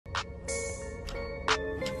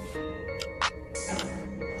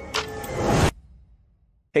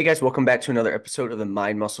Hey guys, welcome back to another episode of the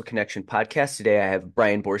Mind Muscle Connection podcast. Today I have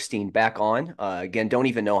Bryan Boorstein back on. Again, don't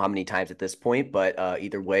even know how many times at this point, but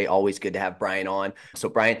either way, always good to have Bryan on. So,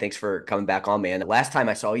 Bryan, thanks for coming back on, man. Last time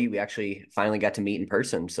I saw you, we actually finally got to meet in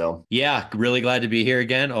person. So, Yeah, really glad to be here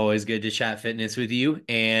again. Always good to chat fitness with you.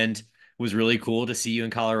 And was really cool to see you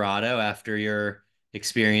in Colorado after your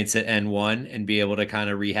experience at N1 and be able to kind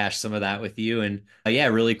of rehash some of that with you. And yeah,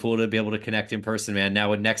 really cool to be able to connect in person, man.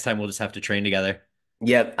 Now, next time we'll just have to train together.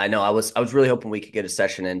 yeah, I know. I was really hoping we could get a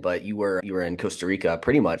session in, but you were in Costa Rica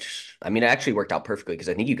pretty much. I mean, it actually worked out perfectly because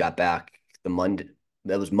I think you got back the Monday.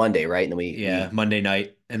 That was Monday, right? And then Yeah, we Monday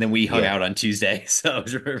night. And then we hung yeah. out on Tuesday. So it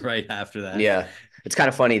was right after that. Yeah. It's kind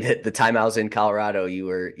of funny that the time I was in Colorado, you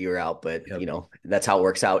were out, but Yep. that's how it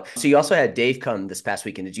works out. So you also had Dave come this past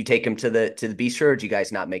weekend. Did you take him to the bistro, or did you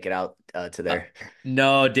guys not make it out to Uh, there?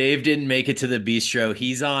 no, Dave didn't make it to the bistro.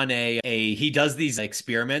 He's on he does these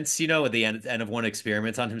experiments, at the end of one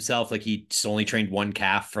experiments on himself. Like he's only trained one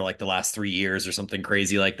calf for like the last 3 years or something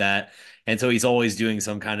crazy like that. And so he's always doing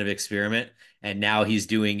some kind of experiment. And now he's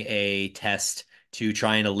doing a test to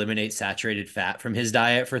try and eliminate saturated fat from his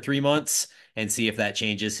diet for 3 months and see if that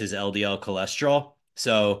changes his LDL cholesterol.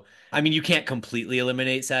 So, I mean, you can't completely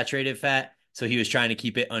eliminate saturated fat. So he was trying to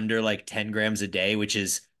keep it under like 10 grams a day, which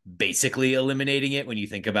is basically eliminating it when you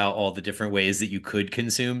think about all the different ways that you could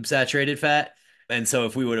consume saturated fat. And so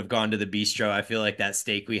if we would have gone to the bistro, I feel like that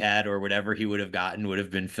steak we had or whatever he would have gotten would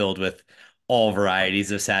have been filled with all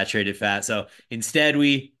varieties of saturated fat. So instead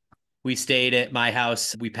we stayed at my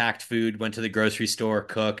house, we packed food, went to the grocery store,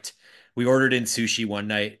 cooked. We ordered in sushi one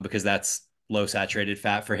night because that's low saturated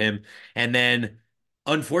fat for him. And then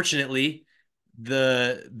unfortunately,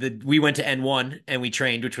 the we went to N1 and we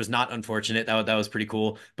trained, which was not unfortunate. That was pretty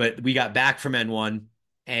cool. But we got back from N1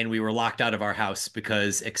 and we were locked out of our house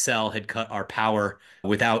because Excel had cut our power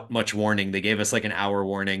without much warning. They gave us like an hour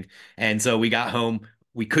warning. And so we got home.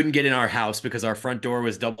 We couldn't get in our house because our front door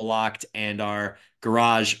was double locked and our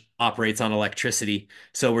garage operates on electricity.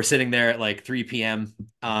 So we're sitting there at like 3 p.m.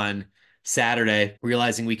 on Saturday,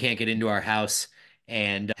 realizing we can't get into our house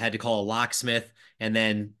and had to call a locksmith, and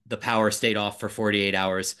then the power stayed off for 48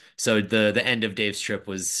 hours. So the end of Dave's trip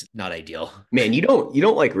was not ideal. Man, you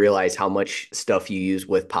don't like realize how much stuff you use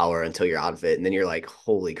with power until you're out of it, and then you're like,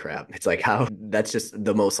 holy crap. It's like how that's just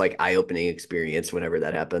the most like eye-opening experience whenever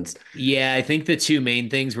that happens. Yeah, I think the two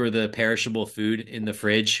main things were the perishable food in the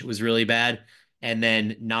fridge was really bad. And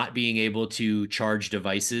then not being able to charge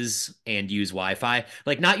devices and use Wi-Fi.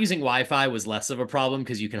 Like not using Wi-Fi was less of a problem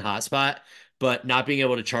because you can hotspot, but not being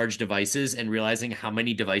able to charge devices and realizing how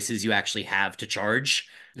many devices you actually have to charge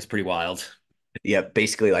is pretty wild. Yeah,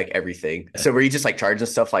 basically like everything. So were you just like charging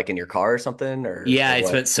stuff like in your car or something Yeah, or I what?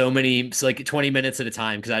 spent so like 20 minutes at a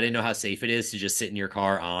time because I didn't know how safe it is to just sit in your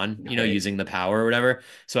car on, Right. using the power or whatever.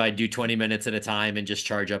 So I'd do 20 minutes at a time and just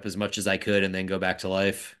charge up as much as I could and then go back to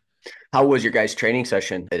life. How was your guys' training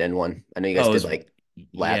session at N1? I know you guys Oh, did like yeah,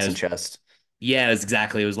 lats and chest. yeah, it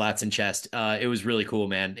was lats and chest. It was really cool,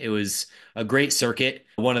 man. It was a great circuit.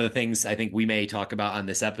 One of the things I think we may talk about on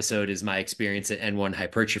this episode is my experience at N1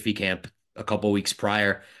 Hypertrophy Camp a couple weeks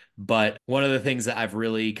prior. But one of the things that I've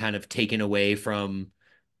really kind of taken away from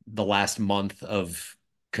the last month of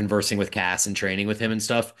conversing with Cass and training with him and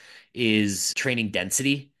stuff is training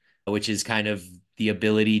density, which is kind of the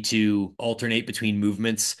ability to alternate between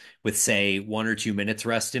movements with, say, 1 or 2 minutes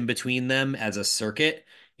rest in between them as a circuit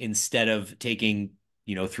instead of taking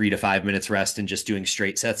 3 to 5 minutes rest and just doing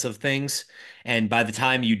straight sets of things. And by the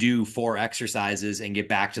time you do 4 exercises and get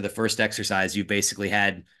back to the first exercise, you've basically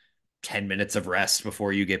had 10 minutes of rest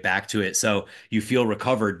before you get back to it. So you feel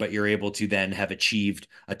recovered, but you're able to then have achieved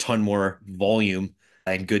a ton more volume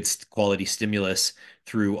and good quality stimulus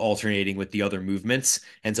through alternating with the other movements.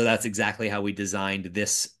 And so that's exactly how we designed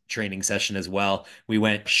this training session as well. We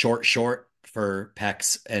went short, short for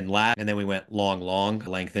pecs and lat, and then we went long, long,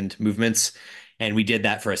 lengthened movements. And we did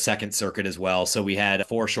that for a second circuit as well. So we had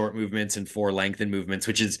 4 short movements and 4 lengthened movements,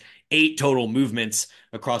 which is 8 total movements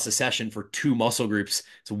across a session for 2 muscle groups.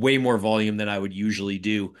 It's way more volume than I would usually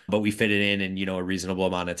do, but we fit it in a reasonable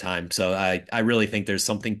amount of time. So I really think there's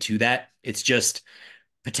something to that. It's just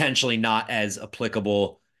potentially not as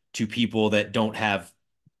applicable to people that don't have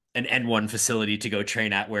an N1 facility to go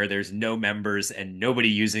train at where there's no members and nobody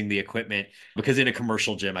using the equipment. Because in a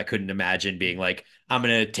commercial gym, I couldn't imagine being like, I'm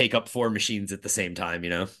going to take up 4 machines at the same time.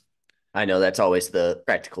 I know that's always the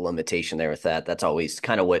practical limitation there with that. That's always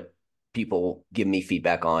kind of what people give me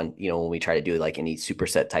feedback on, when we try to do like any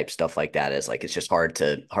superset type stuff like that is like it's just hard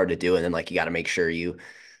to do. And then like you got to make sure you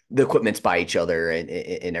the equipment's by each other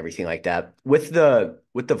and everything like that. With the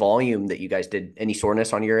volume that you guys did, any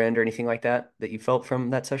soreness on your end or anything like that that you felt from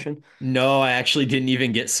that session? No, I actually didn't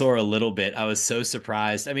even get sore a little bit. I was so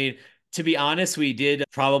surprised. I mean, to be honest, we did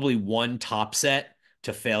probably one top set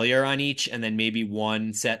to failure on each, and then maybe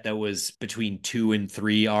one set that was between 2 and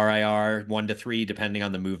 3 RIR, 1 to 3, depending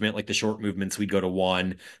on the movement. Like the short movements, we'd go to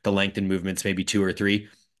one, the lengthened movements, maybe 2 or 3.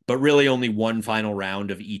 But really only one final round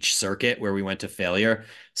of each circuit where we went to failure.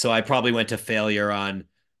 So I probably went to failure on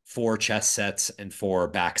 4 chest sets and 4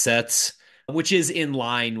 back sets, which is in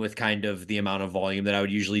line with kind of the amount of volume that I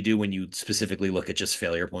would usually do when you specifically look at just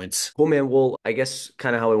failure points. Cool, man. Well, I guess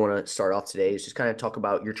kind of how I want to start off today is just kind of talk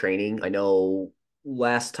about your training. I know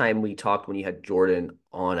last time we talked when you had Jordan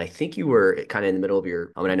on, I think you were kind of in the middle of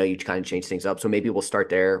your, I mean, I know you kind of changed things up. So maybe we'll start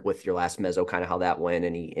there with your last meso, kind of how that went,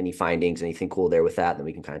 any findings, anything cool there with that. And then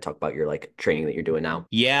we can kind of talk about your like training that you're doing now.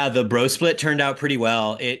 Yeah, the bro split turned out pretty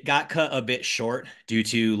well. It got cut a bit short due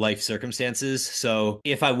to life circumstances. So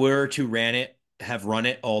if I were to have run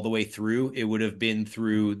it all the way through, it would have been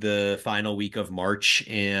through the final week of March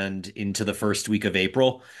and into the first week of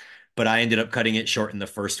April. But I ended up cutting it short in the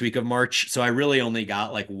first week of March. So I really only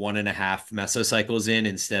got like 1.5 mesocycles in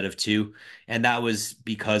instead of 2. And that was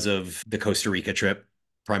because of the Costa Rica trip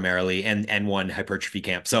primarily and N1 hypertrophy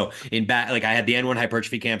camp. So in back, like I had the N1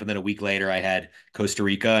 hypertrophy camp, and then a week later I had Costa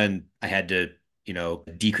Rica, and I had to,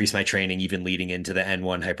 decrease my training even leading into the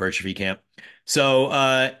N1 hypertrophy camp.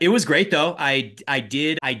 So it was great though. I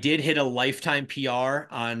did hit a lifetime PR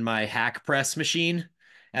on my hack press machine.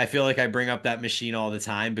 I feel like I bring up that machine all the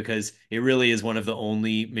time because it really is one of the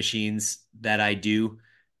only machines that I do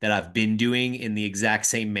that I've been doing in the exact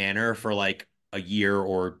same manner for like a year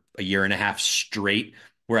or a year and a half straight,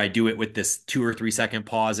 where I do it with this 2 or 3 second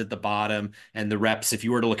pause at the bottom. And the reps, if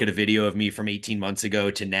you were to look at a video of me from 18 months ago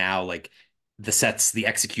to now, like the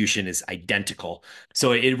execution is identical.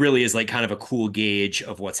 So it really is like kind of a cool gauge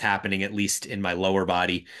of what's happening, at least in my lower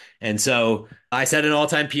body. And so I set an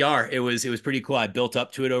all-time PR. It was pretty cool. I built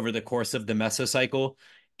up to it over the course of the mesocycle.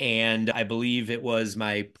 And I believe it was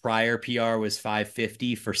my prior PR was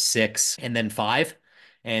 550 for 6 and then 5.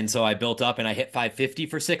 And so I built up and I hit 550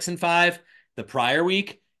 for 6 and 5 the prior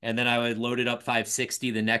week. And then I would load it up 560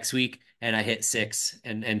 the next week, and I hit 6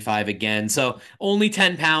 and 5 again. So only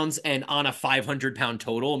 10 pounds and on a 500-pound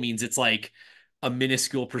total means it's like a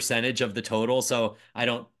minuscule percentage of the total. So I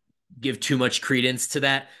don't give too much credence to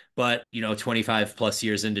that. But, 25 plus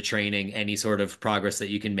years into training, any sort of progress that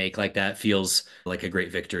you can make like that feels like a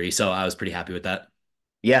great victory. So I was pretty happy with that.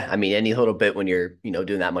 Yeah, I mean, any little bit when you're,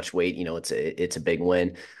 doing that much weight, it's a big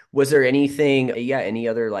win. Was there anything, yeah, any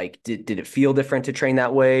other like did it feel different to train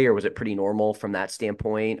that way, or was it pretty normal from that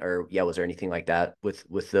standpoint? Or yeah, was there anything like that with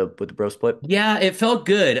the bro split? Yeah, it felt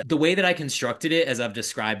good. The way that I constructed it, as I've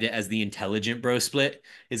described it as the intelligent bro split,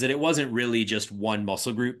 is that it wasn't really just one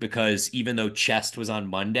muscle group, because even though chest was on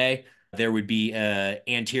Monday, there would be a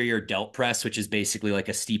anterior delt press, which is basically like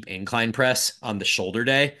a steep incline press on the shoulder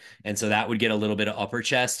day. And so that would get a little bit of upper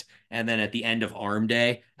chest. And then at the end of arm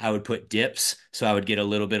day, I would put dips. So I would get a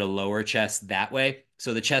little bit of lower chest that way.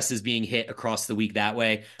 So the chest is being hit across the week that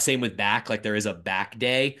way. Same with back, like there is a back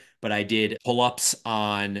day, but I did pull ups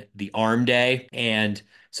on the arm day. And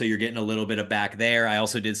so you're getting a little bit of back there. I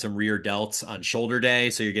also did some rear delts on shoulder day.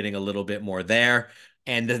 So you're getting a little bit more there.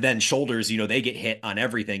 And then shoulders, they get hit on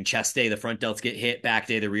everything. Chest day, the front delts get hit. Back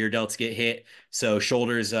day, the rear delts get hit. So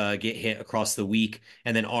shoulders get hit across the week.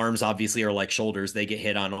 And then arms obviously are like shoulders. They get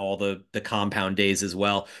hit on all the compound days as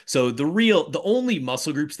well. So the only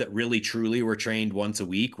muscle groups that really truly were trained once a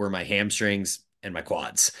week were my hamstrings and my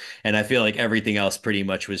quads. And I feel like everything else pretty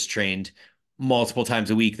much was trained multiple times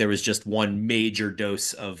a week. There was just one major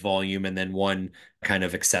dose of volume and then one kind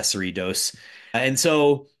of accessory dose. And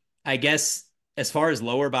so I guess as far as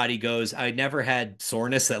lower body goes, I never had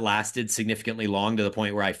soreness that lasted significantly long to the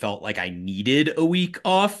point where I felt like I needed a week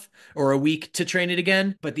off or a week to train it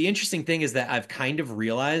again. But the interesting thing is that I've kind of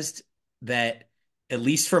realized that, at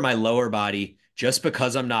least for my lower body, just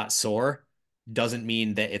because I'm not sore doesn't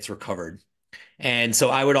mean that it's recovered. And so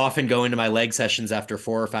I would often go into my leg sessions after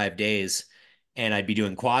 4 or 5 days, and I'd be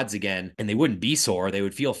doing quads again, and they wouldn't be sore. They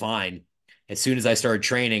would feel fine. As soon as I started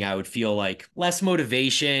training, I would feel like less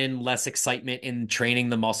motivation, less excitement in training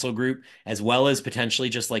the muscle group, as well as potentially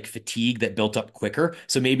just like fatigue that built up quicker.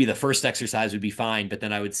 So maybe the first exercise would be fine, but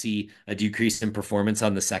then I would see a decrease in performance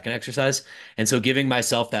on the second exercise. And so giving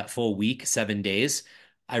myself that full week, 7 days,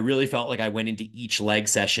 I really felt like I went into each leg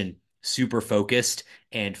session super focused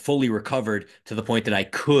and fully recovered to the point that I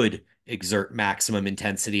could exert maximum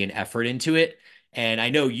intensity and effort into it. And I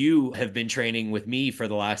know you have been training with me for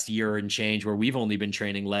the last year and change, where we've only been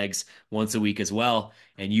training legs once a week as well.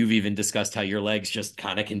 And you've even discussed how your legs just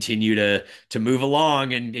kind of continue to move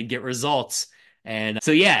along and get results. And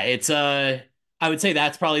so yeah, it's I would say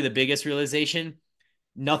that's probably the biggest realization.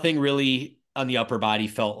 Nothing really on the upper body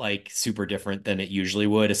felt like super different than it usually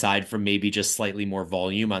would, aside from maybe just slightly more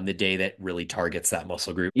volume on the day that really targets that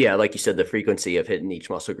muscle group. Yeah, like you said, the frequency of hitting each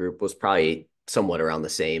muscle group was probably somewhat around the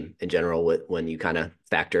same in general with when you kind of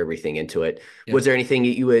factor everything into it. Was Yep. there anything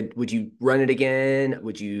that would you run it again?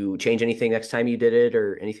 Would you change anything next time you did it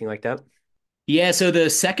or anything like that? Yeah, so the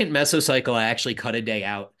second mesocycle, I actually cut a day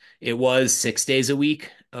out. It was 6 days a week,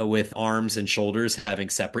 with arms and shoulders having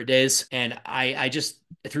separate days. And I just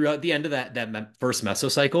throughout the end of that first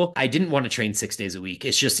mesocycle, I didn't want to train 6 days a week.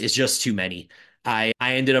 It's just too many. I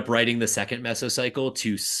ended up writing the second mesocycle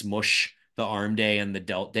to smush the arm day and the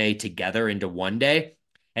delt day together into one day.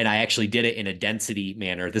 And I actually did it in a density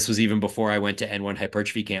manner. This was even before I went to N1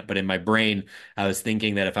 hypertrophy camp. But in my brain, I was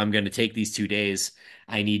thinking that if I'm going to take these 2 days,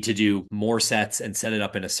 I need to do more sets and set it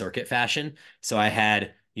up in a circuit fashion. So I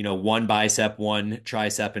had, one bicep, one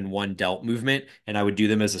tricep, and one delt movement, and I would do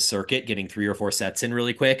them as a circuit, getting 3 or 4 sets in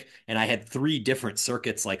really quick. And I had 3 different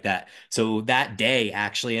circuits like that. So that day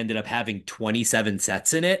actually ended up having 27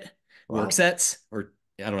 sets in it, work Wow. sets, or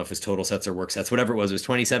I don't know if it's total sets or work sets, whatever it was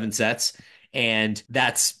 27 sets. And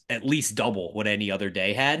that's at least double what any other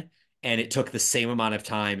day had. And it took the same amount of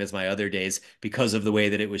time as my other days because of the way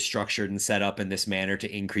that it was structured and set up in this manner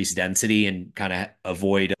to increase density and kind of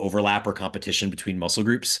avoid overlap or competition between muscle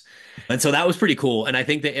groups. And so that was pretty cool. And I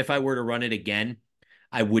think that if I were to run it again,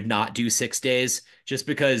 I would not do 6 days just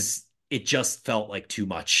because it just felt like too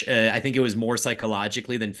much. I think it was more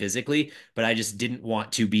psychologically than physically, but I just didn't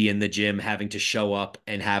want to be in the gym having to show up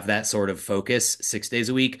and have that sort of focus 6 days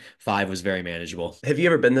a week. 5 was very manageable. Have you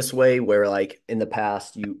ever been this way where like in the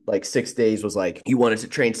past you like 6 days was like you wanted to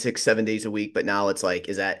train 6, 7 days a week, but now it's like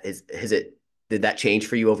is it did that change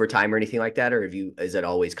for you over time or anything like that? Or have you is it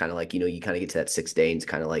always kind of like, you kind of get to that 6 day and it's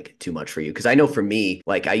kind of like too much for you? Because I know for me,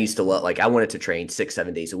 like I used to love like I wanted to train 6,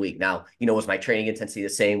 7 days a week. Now, was my training intensity the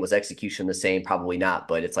same? Was execution the same? Probably not.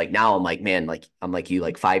 But it's like now I'm like, man, like I'm like you,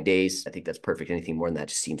 like 5 days. I think that's perfect. Anything more than that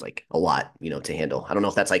just seems like a lot, to handle. I don't know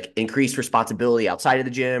if that's like increased responsibility outside of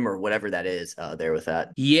the gym or whatever that is there with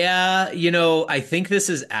that. Yeah, I think this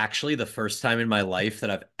is actually the first time in my life that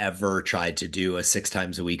I've ever tried to do a 6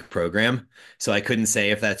 times a week program. So I couldn't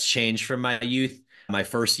say if that's changed from my youth. My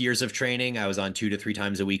first years of training, I was on 2 to 3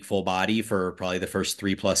 times a week full body for probably the first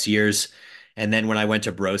 3 plus years. And then when I went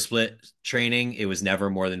to bro split training, it was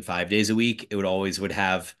never more than 5 days a week. It would always would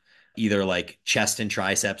have either like chest and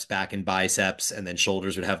triceps, back and biceps, and then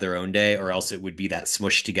shoulders would have their own day, or else it would be that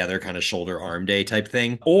smushed together kind of shoulder arm day type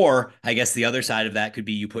thing. Or I guess the other side of that could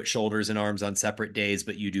be you put shoulders and arms on separate days,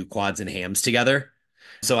 but you do quads and hams together.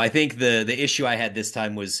 So I think the issue I had this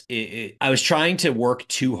time was I was trying to work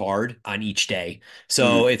too hard on each day.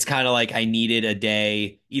 So Mm. it's kind of like I needed a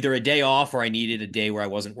day, either a day off or I needed a day where I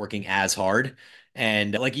wasn't working as hard.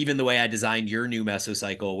 And like even the way I designed your new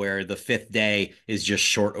mesocycle, where the fifth day is just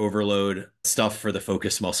short overload stuff for the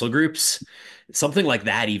focus muscle groups, something like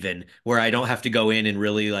that, even where I don't have to go in and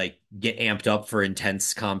really like get amped up for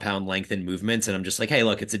intense compound lengthened movements. And I'm just like, hey,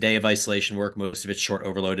 look, it's a day of isolation work. Most of it's short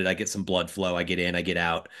overloaded. I get some blood flow. I get in, I get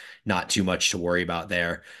out. Not too much to worry about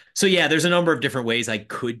there. So yeah, there's a number of different ways I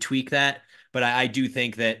could tweak that. But I do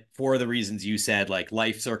think that for the reasons you said, like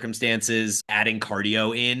life circumstances, adding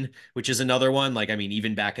cardio in, which is another one. Like, I mean,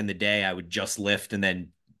 even back in the day, I would just lift and then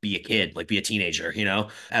be a kid, like be a teenager,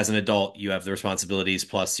 As an adult, you have the responsibilities,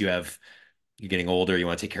 plus you're getting older, you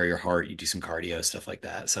want to take care of your heart, you do some cardio, stuff like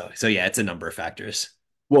that. So yeah, it's a number of factors.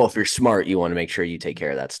 Well, if you're smart, you want to make sure you take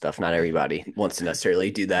care of that stuff. Not everybody wants to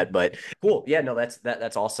necessarily do that, but cool. Yeah, no,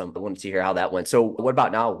 that's awesome. I wanted to hear how that went. So, what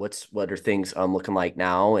about now? What are things looking like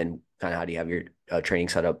now, and kind of how do you have your training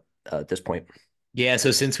set up at this point? Yeah,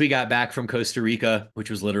 so since we got back from Costa Rica, which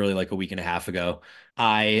was literally like a week and a half ago,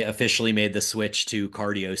 I officially made the switch to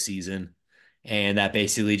cardio season. And that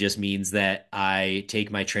basically just means that I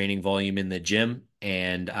take my training volume in the gym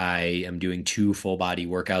and I am doing 2 full body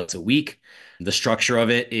workouts a week. The structure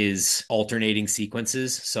of it is alternating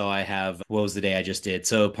sequences. So I have, what was the day I just did?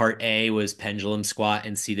 So part A was pendulum squat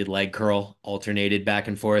and seated leg curl, alternated back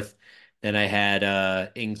and forth. Then I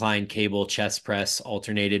had incline cable chest press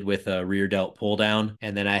alternated with a rear delt pull down.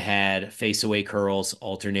 And then I had face away curls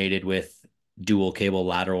alternated with dual cable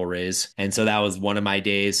lateral raise. And so that was one of my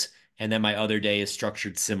days. And then my other day is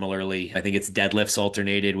structured similarly. I think it's deadlifts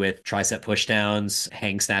alternated with tricep pushdowns,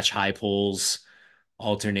 hang snatch high pulls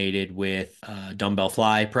alternated with dumbbell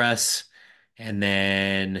fly press. And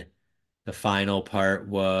then The final part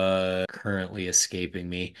was currently escaping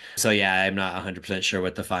me. So yeah, I'm not 100% sure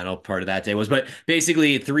what the final part of that day was, but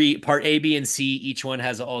basically three part A, B, and C, each one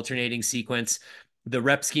has an alternating sequence. The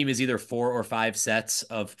rep scheme is either 4 or 5 sets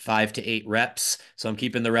of 5 to 8 reps. So I'm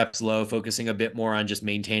keeping the reps low, focusing a bit more on just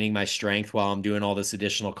maintaining my strength while I'm doing all this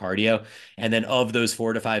additional cardio. And then of those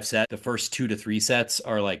 4 to 5 sets, the first 2 to 3 sets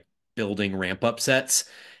are like building ramp up sets.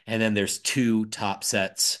 And then there's 2 top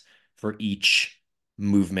sets for each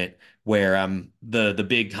movement where the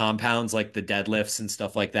big compounds like the deadlifts and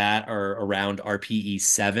stuff like that are around RPE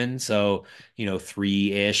 7. So,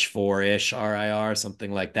 3-ish, 4-ish RIR,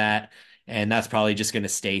 something like that. And that's probably just going to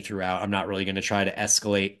stay throughout. I'm not really going to try to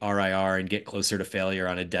escalate RIR and get closer to failure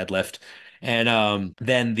on a deadlift. And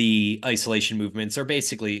then the isolation movements are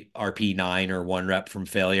basically RP 9 or 1 rep from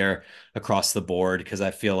failure across the board because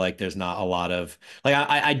I feel like there's not a lot of like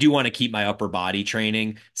I do want to keep my upper body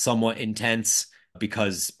training somewhat intense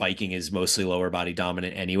because biking is mostly lower body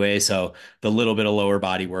dominant anyway. So the little bit of lower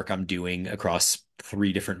body work I'm doing across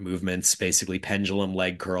 3 different movements, basically pendulum,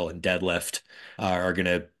 leg curl, and deadlift, are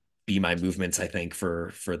gonna be my movements, I think,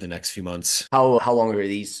 for the next few months. How long are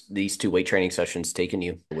these two weight training sessions taking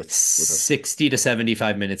you with those? 60 to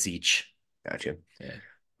 75 minutes each. Gotcha. Yeah.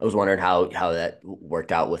 I was wondering how that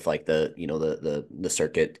worked out with like the the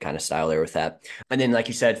circuit kind of style there with that. And then like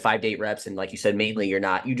you said, 5 to 8 reps, and like you said, mainly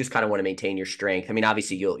you just kind of want to maintain your strength. I mean,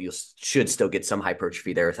 obviously you should still get some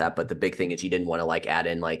hypertrophy there with that, but the big thing is you didn't want to like add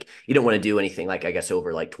in like you don't want to do anything like I guess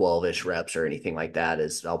over like 12-ish reps or anything like that.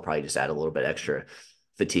 Is I'll probably just add a little bit extra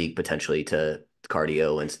fatigue potentially to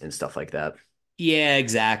cardio and stuff like that. Yeah,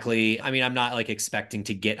 exactly. I mean, I'm not like expecting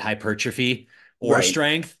to get hypertrophy or Right.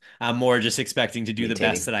 strength. I'm more just expecting to do the best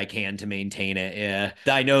Maintaining. that I can to maintain it. Yeah.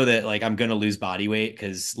 I know that like I'm going to lose body weight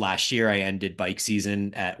because last year I ended bike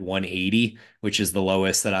season at 180, which is the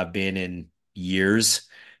lowest that I've been in years.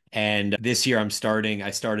 And this year I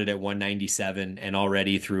started at 197 and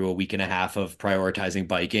already through a week and a half of prioritizing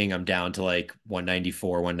biking, I'm down to like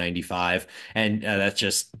 194, 195. And that's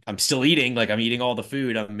just, I'm still eating, like I'm eating all the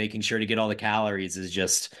food. I'm making sure to get all the calories is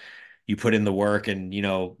just, you put in the work and,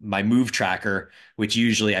 my move tracker, which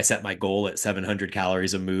usually I set my goal at 700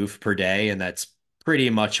 calories a move per day. And that's pretty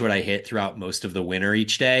much what I hit throughout most of the winter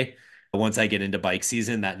each day. Once I get into bike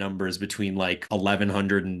season, that number is between like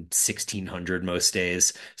 1100 and 1600 most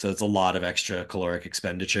days. So it's a lot of extra caloric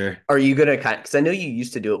expenditure. Are you gonna kind of, because I know you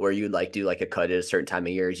used to do it where you like do like a cut at a certain time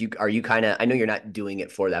of year. Are you kind of, I know you're not doing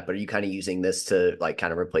it for that, but are you kind of using this to like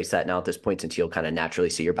kind of replace that now at this point since you'll kind of naturally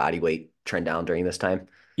see your body weight trend down during this time?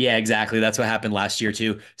 Yeah, exactly. That's what happened last year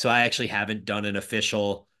too. So I actually haven't done an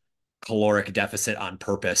official caloric deficit on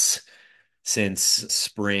purpose since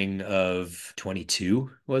spring of 22,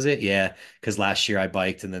 was it? Yeah, because last year I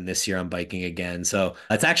biked and then this year I'm biking again. So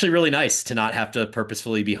it's actually really nice to not have to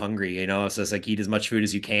purposefully be hungry, So it's like eat as much food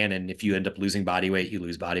as you can, and if you end up losing body weight, you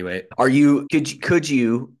lose body weight. Could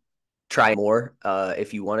you try more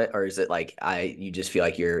if you want it, or is it like you just feel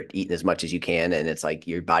like you're eating as much as you can and it's like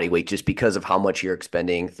your body weight just because of how much you're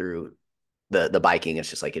expending through the biking, it's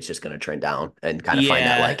just like it's just going to trend down and kind of find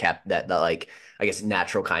that like Yeah, that like I guess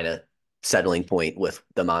natural kind of settling point with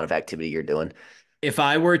the amount of activity you're doing. if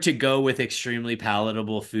I were to go with extremely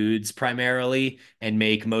palatable foods primarily and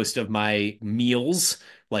make most of my meals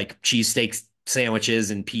like cheesesteak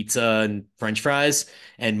sandwiches and pizza and French fries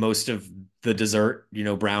and most of the dessert,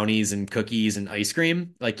 brownies and cookies and ice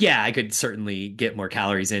cream, like, yeah, I could certainly get more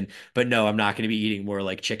calories in, but no, I'm not going to be eating more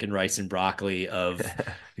like chicken, rice, and broccoli of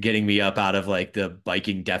getting me up out of like the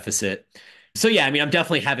biking deficit. So yeah, I mean, I'm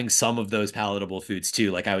definitely having some of those palatable foods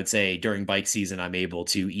too. Like I would say during bike season, I'm able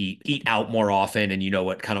to eat out more often, and you know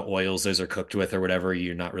what kind of oils those are cooked with or whatever.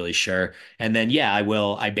 You're not really sure. And then yeah,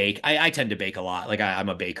 I bake. I tend to bake a lot. Like I'm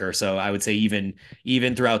a baker, so I would say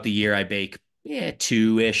even throughout the year, I bake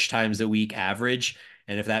 2-ish times a week average.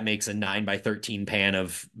 And if that makes a 9 by 13 pan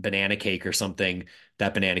of banana cake or something,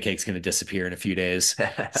 that banana cake's going to disappear in a few days.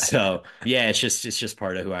 So yeah, it's just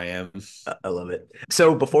part of who I am. I love it.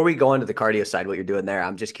 So before we go on to the cardio side, what you're doing there,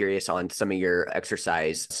 I'm just curious on some of your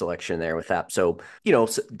exercise selection there with that. So,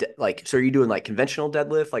 so are you doing like conventional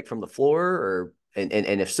deadlift, like from the floor, or and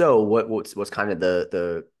if so, what's kind of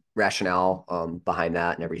the rationale behind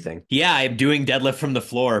that and everything? Yeah, I'm doing deadlift from the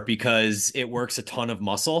floor because it works a ton of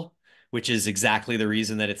muscle, which is exactly the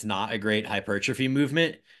reason that it's not a great hypertrophy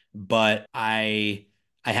movement. But I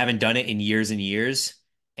haven't done it in years and years,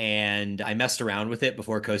 and I messed around with it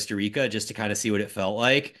before Costa Rica just to kind of see what it felt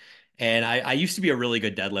like. And I used to be a really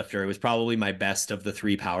good deadlifter. It was probably my best of the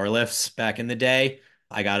 3 power lifts back in the day.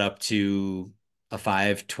 I got up to a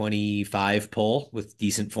 525 pull with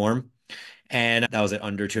decent form. and that was at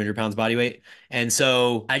under 200 pounds body weight. And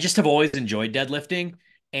so I just have always enjoyed deadlifting.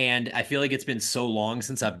 And I feel like it's been so long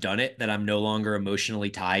since I've done it that I'm no longer emotionally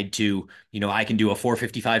tied to, I can do a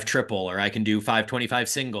 455 triple or I can do 525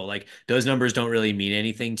 single. Like those numbers don't really mean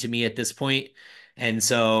anything to me at this point. And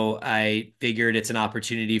so I figured it's an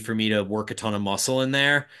opportunity for me to work a ton of muscle in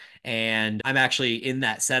there. And I'm actually in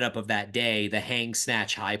that setup of that day, the hang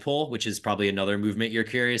snatch high pull, which is probably another movement you're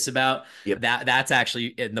curious about. Yep. That's actually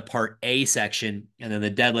in the part A section, and then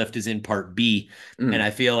the deadlift is in part B. And Mm.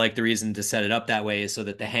 I feel like the reason to set it up that way is so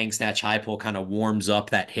that the hang snatch high pull kind of warms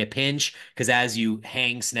up that hip hinge. Because as you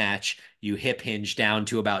hang snatch, you hip hinge down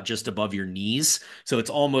to about just above your knees. So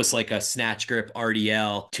it's almost like a snatch grip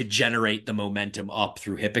RDL to generate the momentum up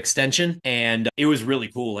through hip extension. And it was really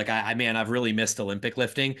cool. Like man, I've really missed Olympic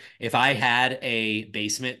lifting. If I had a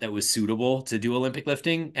basement that was suitable to do Olympic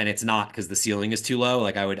lifting, and it's not because the ceiling is too low,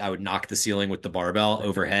 like I would knock the ceiling with the barbell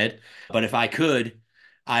overhead. But if I could,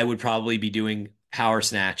 I would probably be doing power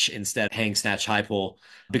snatch instead of hang snatch high pull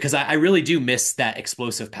because I really do miss that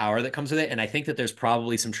explosive power that comes with it. And I think that there's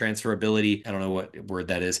probably some transferability. I don't know what word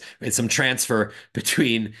that is. It's some transfer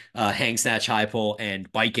between hang snatch high pull and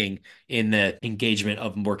biking in the engagement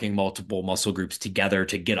of working multiple muscle groups together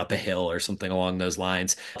to get up a hill or something along those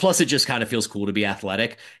lines. Plus, it just kind of feels cool to be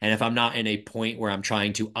athletic. And if I'm not in a point where I'm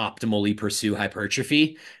trying to optimally pursue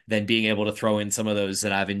hypertrophy, then being able to throw in some of those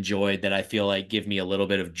that I've enjoyed that I feel like give me a little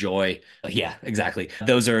bit of joy. Yeah, exactly.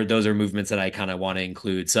 Those are movements that I kind of want to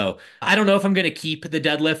include. So I don't know if I'm going to keep the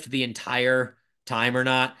deadlift the entire time or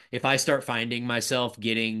not. If I start finding myself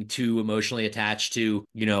getting too emotionally attached to,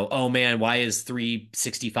 oh man, why is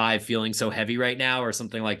 365 feeling so heavy right now or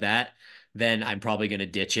something like that, then I'm probably going to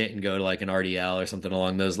ditch it and go to like an RDL or something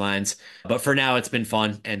along those lines. But for now, it's been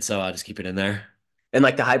fun. And so I'll just keep it in there. And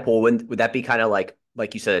like the high pull, would that be kind of like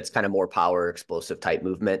you said, it's kind of more power explosive type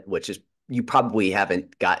movement, which is you probably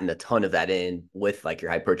haven't gotten a ton of that in with like your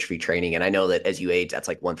hypertrophy training. And I know that as you age, that's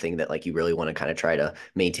like one thing that like you really want to kind of try to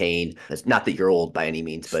maintain. It's not that you're old by any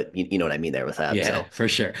means, but you know what I mean there with that. Yeah, So for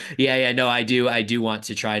sure. Yeah, yeah, no, I do want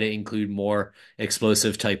to try to include more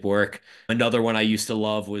explosive type work. Another one I used to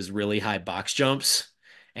love was really high box jumps,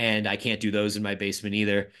 and I can't do those in my basement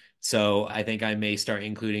either. So I think I may start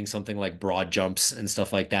including something like broad jumps and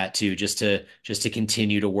stuff like that too, just to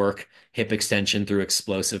continue to work hip extension through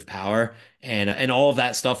explosive power and all of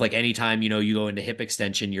that stuff. Like anytime, you go into hip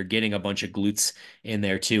extension, you're getting a bunch of glutes in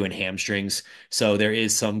there too and hamstrings. So there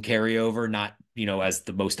is some carryover, not as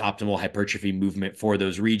the most optimal hypertrophy movement for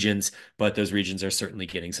those regions, but those regions are certainly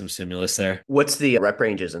getting some stimulus there. what's the rep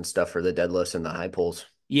ranges and stuff for the deadlifts and the high pulls?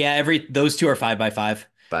 Yeah, those two are 5 by 5.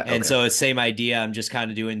 But And okay. so it's same idea. I'm just kind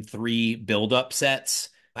of doing three build up sets.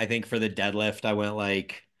 I think for the deadlift, I went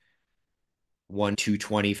like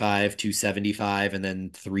 225, 275, and then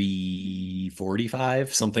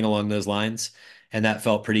 345, something along those lines. And that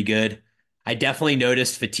felt pretty good. I definitely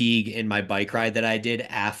noticed fatigue in my bike ride that I did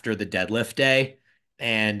after the deadlift day.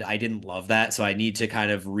 And I didn't love that. So I need to kind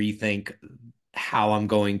of rethink how I'm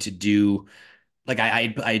going to do like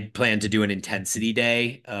I plan to do an intensity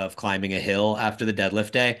day of climbing a hill after the deadlift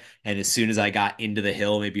day, and as soon as I got into the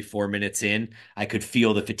hill, maybe 4 minutes in, I could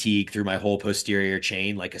feel the fatigue through my whole posterior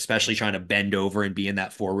chain, like especially trying to bend over and be in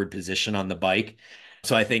that forward position on the bike.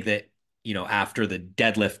 So I think that after the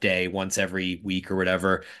deadlift day, once every week or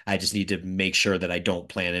whatever, I just need to make sure that I don't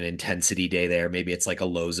plan an intensity day there. Maybe it's like a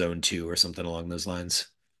low zone two or something along those lines.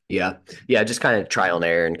 Yeah. Yeah. Just kind of trial and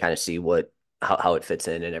error and kind of see how it fits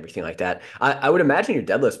in and everything like that. I would imagine your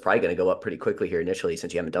deadlift's probably going to go up pretty quickly here initially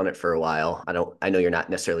since you haven't done it for a while. I know you're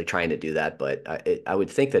not necessarily trying to do that, but I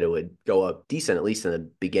would think that it would go up decent, at least in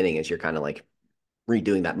the beginning, as you're kind of like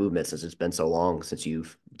redoing that movement since it's been so long since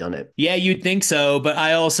you've done it. Yeah, you'd think so, but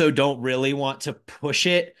I also don't really want to push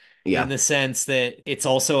it in Yeah. the sense that it's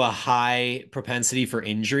also a high propensity for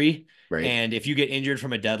injury. Right. And if you get injured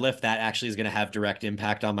from a deadlift, that actually is going to have direct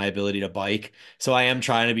impact on my ability to bike. So I am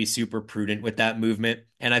trying to be super prudent with that movement.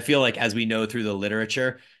 And I feel like, as we know through the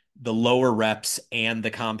literature, the lower reps and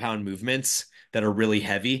the compound movements that are really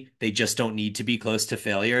heavy, they just don't need to be close to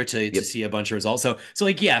failure to Yep. see a bunch of results. So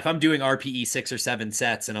like, yeah, if I'm doing RPE 6 or 7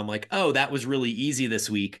 sets and I'm like, oh, that was really easy this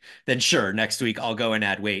week, then sure, next week I'll go and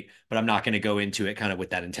add weight, but I'm not going to go into it kind of with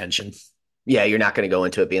that intention. Yeah, you're not going to go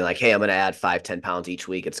into it being like, hey, I'm going to add 5, 10 pounds each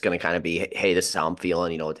week. It's going to kind of be, hey, this is how I'm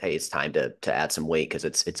feeling. Hey, it's time to add some weight because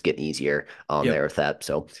it's getting easier there Yep. with that.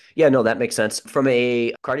 So yeah, no, that makes sense. From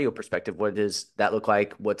a cardio perspective, what does that look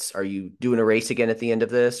like? Are you doing a race again at the end of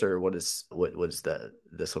this, or what does the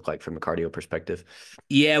this look like from a cardio perspective?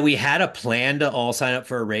 Yeah, we had a plan to all sign up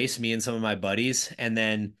for a race, me and some of my buddies, and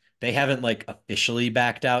then they haven't like officially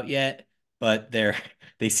backed out yet. but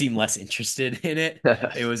they seem less interested in it.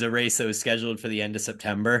 It was a race that was scheduled for the end of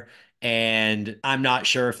September, and I'm not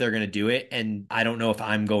sure if they're going to do it, and I don't know if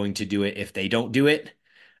I'm going to do it if they don't do it.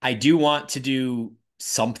 I do want to do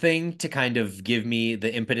something to kind of give me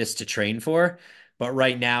the impetus to train for. But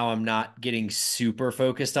right now, I'm not getting super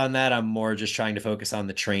focused on that. I'm more just trying to focus on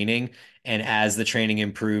the training. And as the training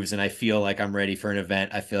improves and I feel like I'm ready for an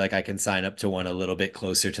event, I feel like I can sign up to one a little bit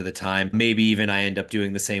closer to the time. Maybe even I end up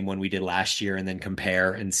doing the same one we did last year and then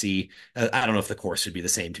compare and see. I don't know if the course would be the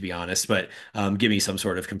same, to be honest, but give me some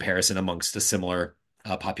sort of comparison amongst a similar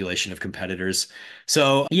population of competitors.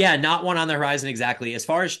 So yeah, not one on the horizon exactly. As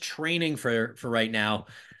far as training for right now,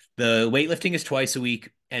 the weightlifting is twice a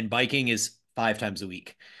week and biking is 5 times a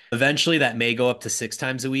week. Eventually that may go up to 6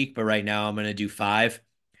 times a week, but right now I'm going to do five.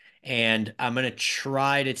 And I'm going to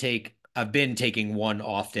try to I've been taking one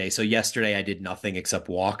off day. So yesterday I did nothing except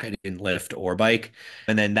walk. I didn't lift or bike.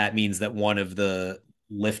 And then that means that one of the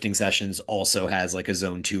lifting sessions also has like a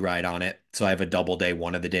zone two ride on it. So I have a double day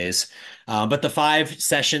one of the days. But the 5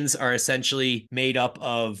 sessions are essentially made up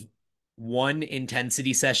of one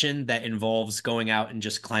intensity session that involves going out and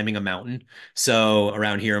just climbing a mountain. So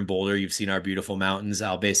around here in Boulder, you've seen our beautiful mountains.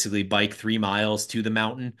 I'll basically bike 3 miles to the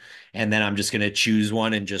mountain, and then I'm just going to choose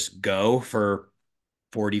one and just go for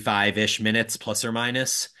 45-ish minutes plus or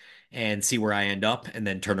minus and see where I end up and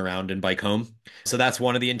then turn around and bike home. So that's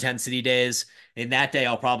one of the intensity days. In that day,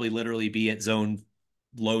 I'll probably literally be at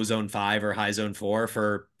low zone 5 or high zone 4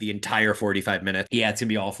 for the entire 45 minutes. Yeah, it's gonna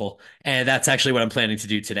be awful. And that's actually what I'm planning to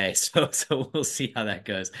do today. So we'll see how that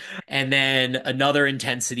goes. And then another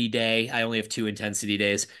intensity day. I only have 2 intensity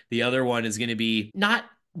days. The other one is gonna be not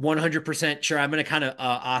 100% sure. I'm gonna kind of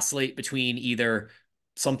oscillate between either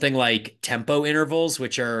something like tempo intervals,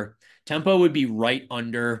 which are tempo would be right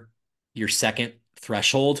under your second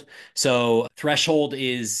threshold. So threshold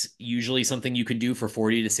is usually something you can do for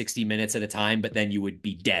 40 to 60 minutes at a time, but then you would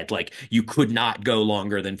be dead. Like you could not go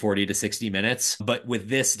longer than 40 to 60 minutes. But with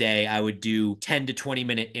this day, I would do 10 to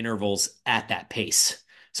 20-minute intervals at that pace.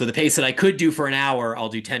 So the pace that I could do for an hour, I'll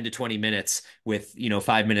do 10 to 20 minutes with,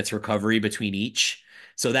 5 minutes recovery between each.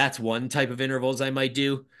 So that's one type of intervals I might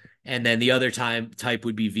do. And then the other type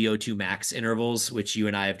would be VO2 max intervals, which you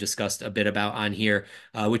and I have discussed a bit about on here,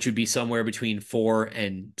 which would be somewhere between 4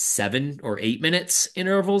 and 7 or 8 minutes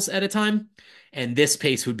intervals at a time. And this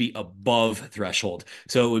pace would be above threshold.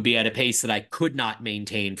 So it would be at a pace that I could not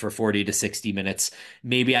maintain for 40 to 60 minutes.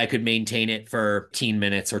 Maybe I could maintain it for 15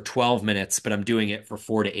 minutes or 12 minutes, but I'm doing it for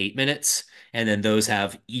 4 to 8 minutes. And then those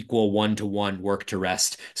have equal 1-to-1 work to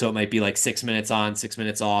rest. So it might be like 6 minutes on, 6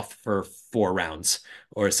 minutes off for 4 rounds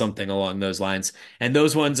or something along those lines. And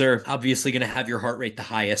those ones are obviously going to have your heart rate the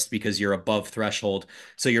highest because you're above threshold.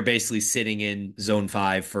 So you're basically sitting in zone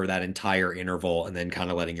 5 for that entire interval and then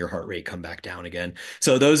kind of letting your heart rate come back down again.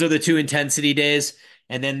 So those are the 2 intensity days.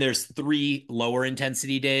 And then there's 3 lower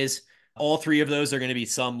intensity days. All 3 of those are going to be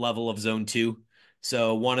some level of zone 2.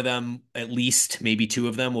 So one of them, at least maybe 2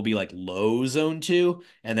 of them will be like low zone 2.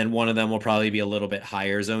 And then one of them will probably be a little bit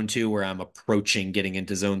higher zone 2 where I'm approaching getting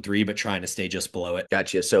into zone 3, but trying to stay just below it.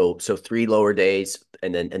 Gotcha. So 3 lower days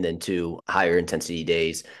and then 2 higher intensity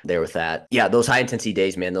days there with that. Yeah, those high intensity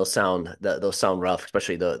days, man, those sound rough,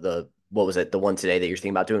 especially the what was it, the one today that you're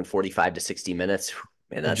thinking about doing 45 to 60 minutes.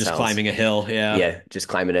 Man, Of that just sounds climbing a hill. Yeah. yeah, just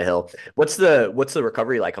climbing a hill. What's the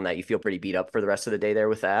recovery like on that? You feel pretty beat up for the rest of the day there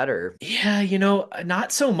with that, or Yeah,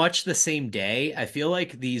 not so much the same day. I feel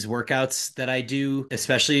like these workouts that I do,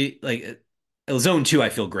 especially like zone 2, I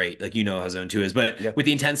feel great. Like how zone 2 is, but yeah. with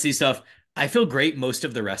the intensity stuff, I feel great most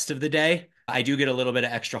of the rest of the day. I do get a little bit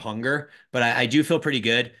of extra hunger, but I do feel pretty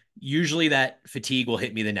good. Usually that fatigue will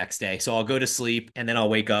hit me the next day. So I'll go to sleep and then I'll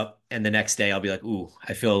wake up and the next day I'll be like, ooh,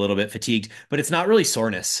 I feel a little bit fatigued, but it's not really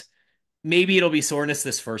soreness. Maybe it'll be soreness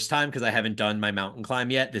this first time because I haven't done my mountain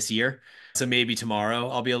climb yet this year. So maybe tomorrow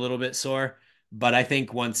I'll be a little bit sore. But I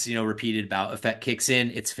think once, repeated bout effect kicks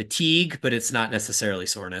in, it's fatigue, but it's not necessarily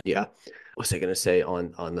soreness. Yeah. What was I gonna say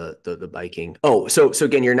on the biking? Oh, so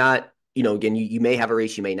again, you're not, again, you may have a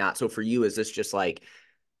race, you may not. So for you, is this just like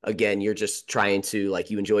again, you're just trying to like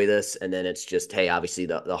you enjoy this, and then it's just, hey, obviously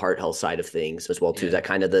the heart health side of things as well too. Is Yeah. that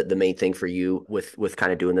kind of the main thing for you with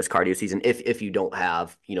kind of doing this cardio season? If you don't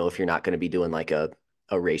have, if you're not going to be doing like a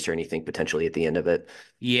race or anything potentially at the end of it.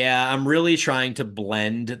 Yeah, I'm really trying to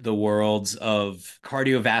blend the worlds of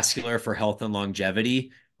cardiovascular for health and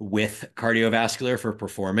longevity with cardiovascular for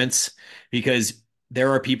performance because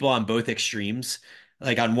there are people on both extremes.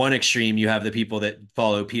 Like on one extreme, you have the people that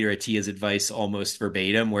follow Peter Attia's advice almost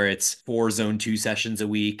verbatim, where it's 4 zone 2 sessions a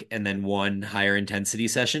week and then one higher intensity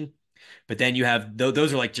session. But then you have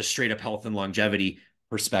those are like just straight up health and longevity.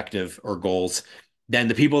 perspective or goals, then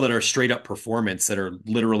the people that are straight up performance that are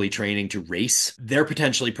literally training to race, they're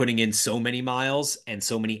potentially putting in so many miles and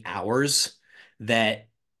so many hours that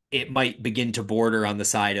it might begin to border on the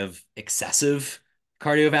side of excessive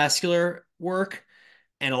cardiovascular work.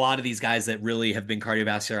 And a lot of these guys that really have been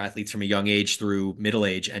cardiovascular athletes from a young age through middle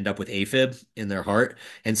age end up with AFib in their heart.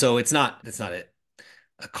 And so it's not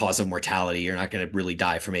a cause of mortality. You're not going to really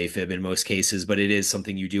die from AFib in most cases, but it is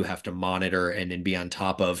something you do have to monitor and be on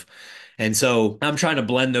top of. And so I'm trying to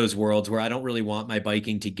blend those worlds where I don't really want my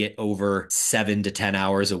biking to get over 7 to 10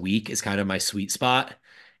 hours a week is kind of my sweet spot.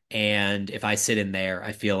 And if I sit in there,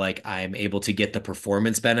 I feel like I'm able to get the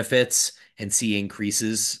performance benefits and see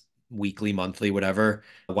increases weekly, monthly, whatever,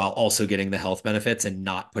 while also getting the health benefits and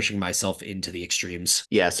not pushing myself into the extremes.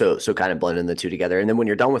 Yeah, so kind of blending the two together. And then when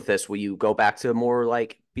you're done with this, will you go back to more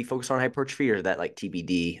like be focused on hypertrophy, or is that like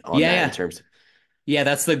TBD on Yeah, that in yeah. terms? Yeah,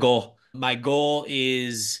 that's the goal. My goal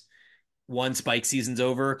is once bike season's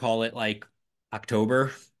over, call it like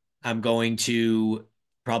October, I'm going to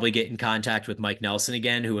probably get in contact with Mike Nelson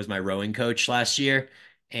again, who was my rowing coach last year,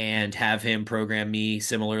 and have him program me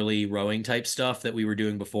similarly rowing type stuff that we were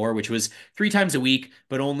doing before, which was 3 times a week,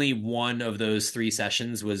 but only one of those 3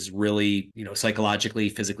 sessions was really, psychologically,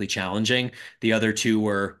 physically challenging. The other two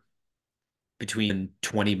were between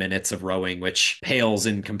 20 minutes of rowing, which pales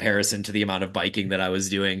in comparison to the amount of biking that I was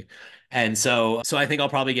doing. And so I think I'll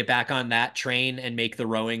probably get back on that train and make the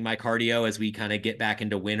rowing my cardio as we kind of get back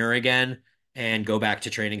into winter again and go back to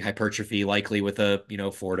training hypertrophy, likely with a,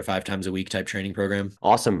 4 to 5 times a week type training program.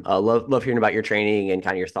 Awesome. Love hearing about your training and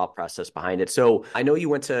kind of your thought process behind it. So I know you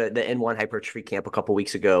went to the N1 hypertrophy camp a couple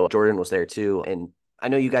weeks ago. Jordan was there too, and I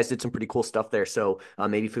know you guys did some pretty cool stuff there. So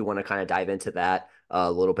maybe if we want to kind of dive into that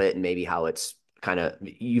a little bit, and maybe how it's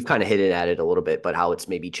you've kind of hit it at it a little bit, but how it's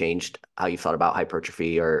maybe changed how you thought about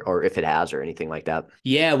hypertrophy, or if it has, or anything like that.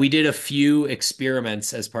 Yeah, we did a few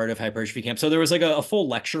experiments as part of hypertrophy camp. So there was like a full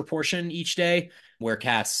lecture portion each day where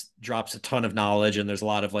Cass drops a ton of knowledge and there's a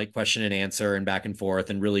lot of like question and answer and back and forth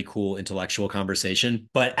and really cool intellectual conversation.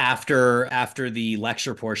 But after the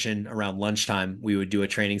lecture portion around lunchtime, we would do a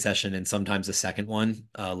training session and sometimes a second one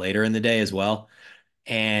later in the day as well.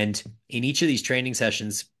 And in each of these training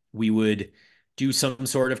sessions, we would do some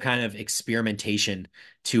sort of kind of experimentation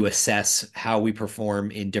to assess how we perform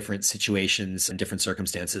in different situations and different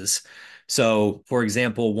circumstances. So, for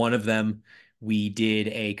example, one of them, we did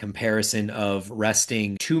a comparison of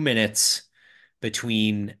resting 2 minutes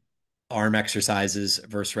between arm exercises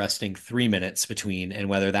versus resting 3 minutes between, and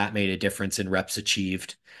whether that made a difference in reps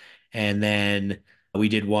achieved. And then we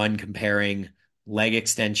did one comparing leg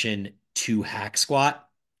extension to hack squat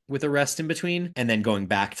with a rest in between, and then going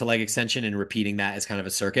back to leg extension and repeating that as kind of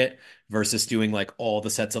a circuit versus doing like all the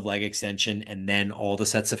sets of leg extension and then all the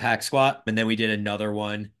sets of hack squat. And then we did another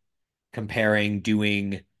one comparing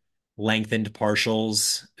doing lengthened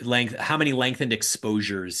partials, how many lengthened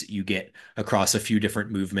exposures you get across a few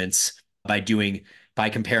different movements by comparing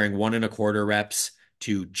 1.25 reps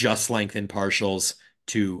to just lengthened partials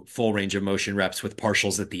to full range of motion reps with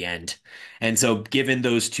partials at the end. And so given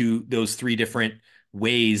those three different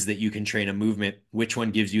ways that you can train a movement, which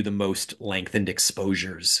one gives you the most lengthened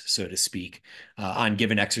exposures, so to speak, on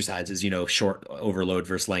given exercises, short overload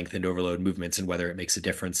versus lengthened overload movements, and whether it makes a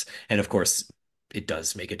difference. And of course, it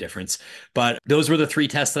does make a difference. But those were the 3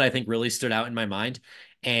 tests that I think really stood out in my mind.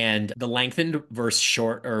 And the lengthened versus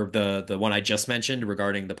short, or the one I just mentioned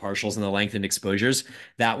regarding the partials and the lengthened exposures,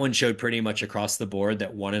 that one showed pretty much across the board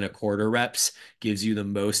that 1.25 reps gives you the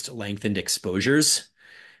most lengthened exposures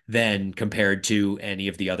than compared to any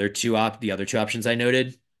of the other two options I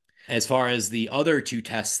noted. As far as the other 2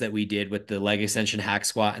 tests that we did with the leg extension hack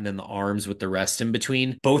squat and then the arms with the rest in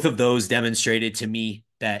between, both of those demonstrated to me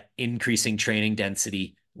that increasing training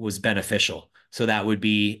density was beneficial. So that would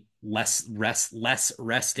be less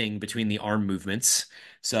resting between the arm movements.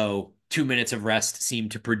 So 2 minutes of rest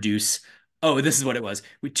seemed to produce, oh, this is what it was.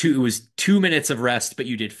 It was 2 minutes of rest, but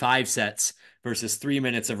you did 5 sets versus 3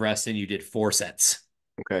 minutes of rest and you did 4 sets.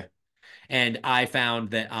 Okay. And I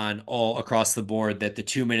found that on all across the board that the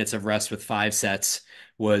 2 minutes of rest with 5 sets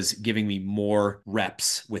was giving me more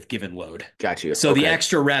reps with given load. Got you. So the Okay.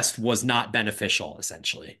 extra rest was not beneficial,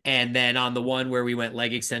 essentially. And then on the one where we went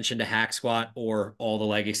leg extension to hack squat, or all the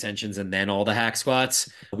leg extensions and then all the hack squats,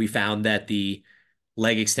 we found that the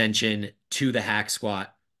leg extension to the hack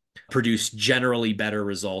squat produced generally better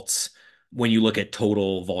results when you look at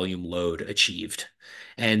total volume load achieved.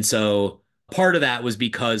 And so part of that was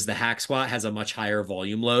because the hack squat has a much higher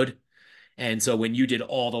volume load. And so when you did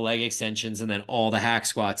all the leg extensions and then all the hack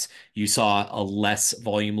squats, you saw a less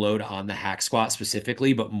volume load on the hack squat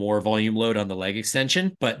specifically, but more volume load on the leg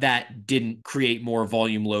extension. But that didn't create more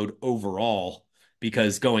volume load overall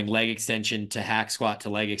because going leg extension to hack squat to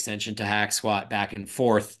leg extension to hack squat back and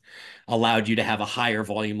forth allowed you to have a higher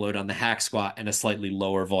volume load on the hack squat and a slightly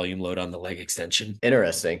lower volume load on the leg extension.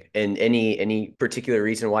 Interesting. And any particular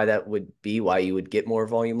reason why that would be, why you would get more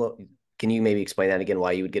volume load? Can you maybe explain that again,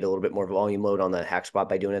 why you would get a little bit more volume load on the hack squat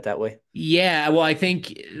by doing it that way? Yeah, well, I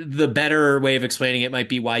think the better way of explaining it might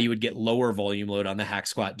be why you would get lower volume load on the hack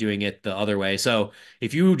squat doing it the other way. So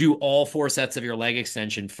if you do all four sets of your leg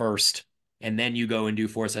extension first, and then you go and do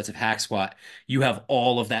four sets of hack squat, you have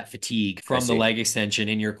all of that fatigue I from the see. leg extension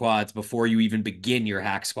in your quads before you even begin your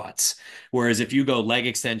hack squats. Whereas if you go leg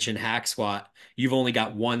extension, hack squat, you've only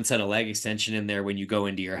got one set of leg extension in there when you go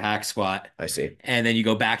into your hack squat. I see. And then you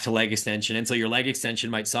go back to leg extension. And so your leg extension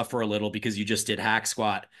might suffer a little because you just did hack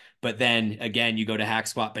squat. But then again, you go to hack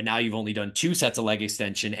squat, but now you've only done two sets of leg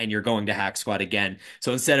extension and you're going to hack squat again.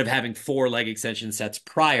 So instead of having four leg extension sets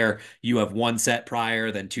prior, you have one set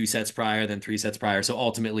prior, then two sets prior, then three sets prior. So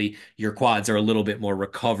ultimately, your quads are a little bit more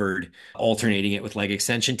recovered, alternating it with leg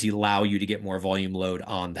extension to allow you to get more volume load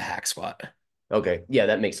on the hack squat. Okay. Yeah,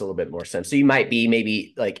 that makes a little bit more sense. So you might be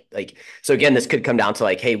maybe so again, this could come down to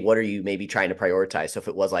like, hey, what are you maybe trying to prioritize? So if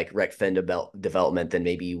it was like rec fin development, then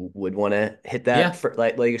maybe you would want to hit that Yeah, for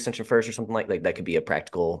like leg extension first or something like that could be a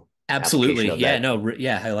practical application absolutely. of Yeah, that. no,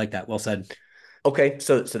 yeah, I like that. Well said. Okay,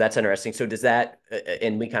 so that's interesting. So does that,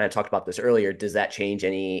 and we kind of talked about this earlier, does that change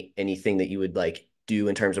anything that you would like do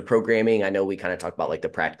in terms of programming? I know we kind of talked about like the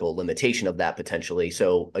practical limitation of that potentially.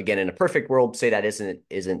 So again, in a perfect world, say that isn't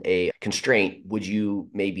a constraint, would you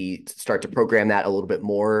maybe start to program that a little bit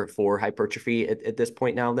more for hypertrophy at this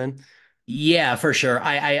point now then? Yeah, for sure.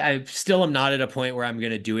 I still am not at a point where I'm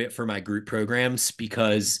going to do it for my group programs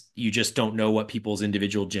because you just don't know what people's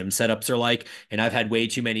individual gym setups are like. And I've had way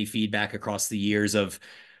too many feedback across the years of,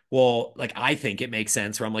 well, like I think it makes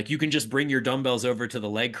sense where I'm like, you can just bring your dumbbells over to the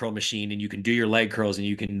leg curl machine and you can do your leg curls and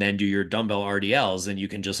you can then do your dumbbell RDLs and you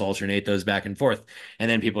can just alternate those back and forth.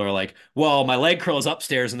 And then people are like, well, my leg curl is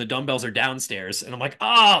upstairs and the dumbbells are downstairs. And I'm like,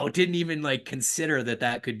 oh, didn't even like consider that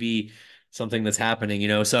that could be something that's happening, you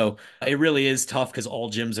know? So it really is tough because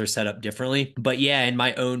all gyms are set up differently. But yeah, in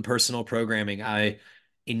my own personal programming, I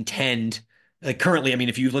intend like currently, I mean,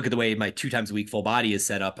 if you look at the way my 2 times a week full body is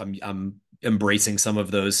set up, I'm embracing some of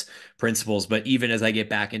those principles. But even as I get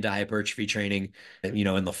back into hypertrophy training, you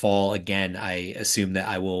know, in the fall again, I assume that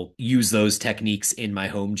I will use those techniques in my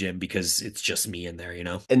home gym because it's just me in there, you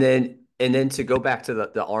know? And then to go back to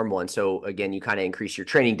the arm one, so again, you kind of increase your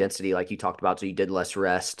training density like you talked about. So you did less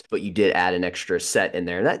rest, but you did add an extra set in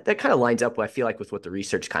there. And that kind of lines up, I feel like, with what the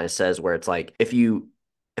research kind of says, where it's like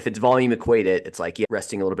if it's volume equated, it's like, yeah,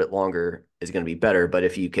 resting a little bit longer is going to be better. But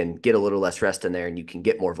if you can get a little less rest in there and you can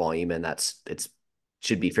get more volume, and it's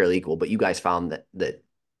should be fairly equal. But you guys found that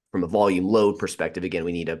from a volume load perspective, again,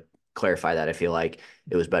 we need to clarify that. I feel like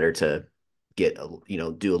it was better to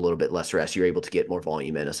do a little bit less rest. You're able to get more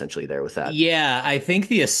volume in essentially there with that. Yeah, I think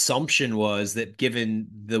the assumption was that given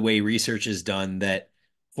the way research is done, that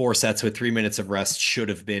four sets with 3 minutes of rest should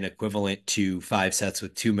have been equivalent to five sets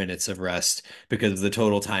with 2 minutes of rest because the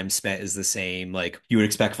total time spent is the same. Like you would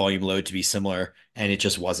expect volume load to be similar, and it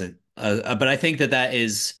just wasn't. But I think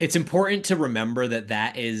it's important to remember that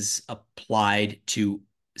that is applied to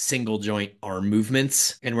single joint arm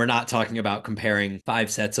movements. And we're not talking about comparing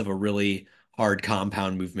five sets of a really hard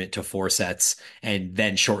compound movement to four sets and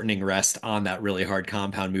then shortening rest on that really hard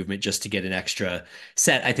compound movement just to get an extra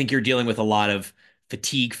set. I think you're dealing with a lot of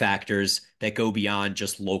fatigue factors that go beyond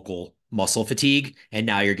just local muscle fatigue. And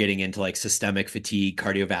now you're getting into like systemic fatigue,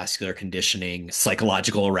 cardiovascular conditioning,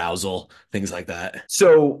 psychological arousal, things like that.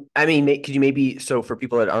 So, I mean, could you maybe, so for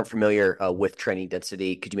people that aren't familiar with training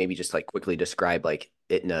density, could you maybe just like quickly describe like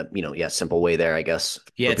it in a, yeah, simple way there, I guess,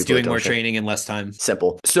 Yeah, for it's people that doing don't more understand? training in less time.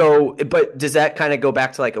 Simple. So, but does that kind of go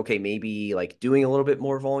back to like, okay, maybe like doing a little bit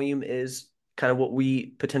more volume is kind of what we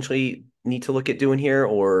potentially need to look at doing here?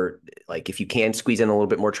 Or like if you can squeeze in a little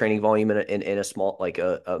bit more training volume in a small, like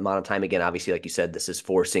a amount of time, again, obviously, like you said, this is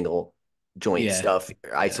for single joint Yeah. stuff,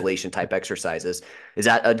 Yeah. isolation type exercises. Is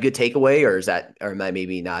that a good takeaway, or am I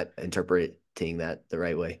maybe not interpreting that the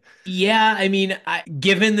right way? Yeah, I mean,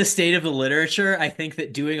 given the state of the literature, I think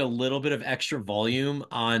that doing a little bit of extra volume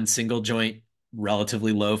on single joint,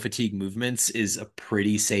 relatively low fatigue movements is a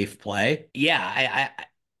pretty safe play. Yeah,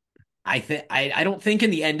 I don't think in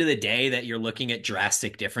the end of the day that you're looking at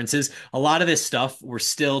drastic differences. A lot of this stuff we're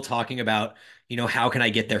still talking about, how can I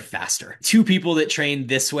get there faster? Two people that train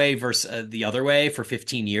this way versus the other way for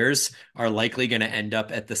 15 years are likely going to end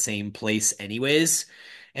up at the same place anyways.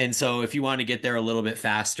 And so if you want to get there a little bit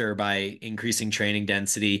faster by increasing training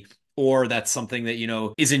density, or that's something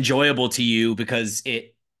that, is enjoyable to you because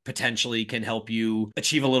it potentially can help you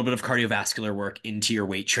achieve a little bit of cardiovascular work into your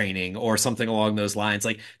weight training or something along those lines.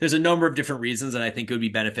 Like there's a number of different reasons that I think it would be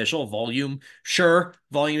beneficial. Volume, sure,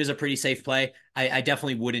 volume is a pretty safe play. I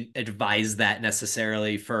definitely wouldn't advise that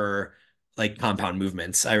necessarily for like compound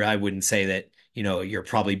movements. I wouldn't say that, you're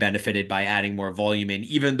probably benefited by adding more volume in,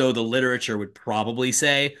 even though the literature would probably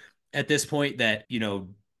say at this point that,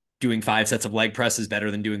 doing 5 sets of leg press is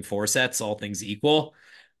better than doing 4 sets, all things equal.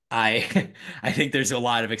 I I think there's a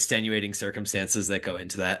lot of extenuating circumstances that go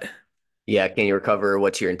into that. Yeah, can you recover?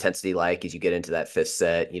 What's your intensity like as you get into that fifth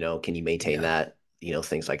set? Can you maintain Yeah. that?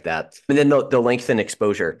 Things like that. And then the length and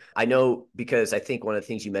exposure. I know because I think one of the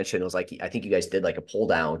things you mentioned was like I think you guys did like a pull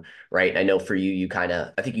down, right? I know for you, you kind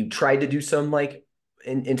of I think you tried to do some like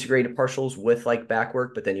integrated partials with like back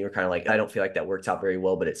work, but then you were kind of like, I don't feel like that works out very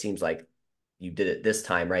well, but it seems like you did it this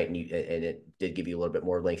time, right? And it did give you a little bit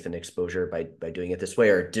more length and exposure by doing it this way,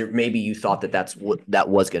 or maybe you thought that that's what that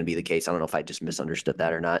was going to be the case. I don't know if I just misunderstood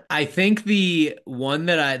that or not. I think the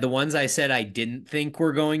ones I said I didn't think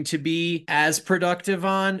were going to be as productive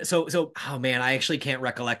on. So oh man, I actually can't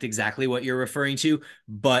recollect exactly what you're referring to,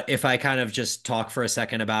 but if I kind of just talk for a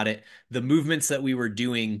second about it, the movements that we were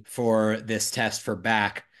doing for this test for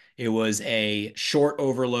back, it was a short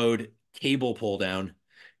overload cable pull down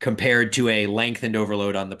compared to a lengthened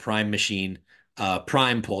overload on the prime machine,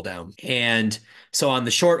 prime pull down. And so on the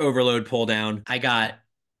short overload pull down, I got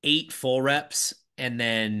 8 full reps and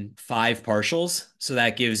then 5 partials. So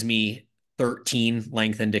that gives me 13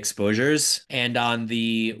 lengthened exposures. And on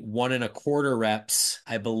the 1.25 reps,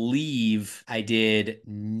 I believe I did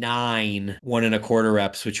 9 1.25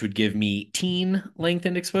 reps, which would give me 18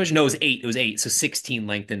 lengthened exposure. No, it was eight. It was eight. So 16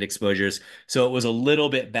 lengthened exposures. So it was a little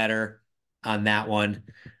bit better on that one.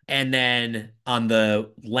 And then on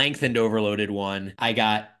the lengthened overloaded one, I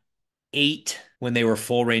got 8 when they were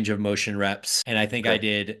full range of motion reps. And I think I Okay.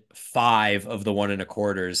 did 5 of the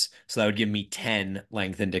 1.25s. So that would give me 10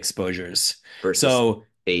 lengthened exposures. Versus So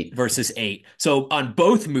 8. versus 8. So on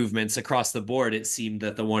both movements across the board, it seemed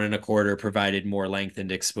that the 1.25 provided more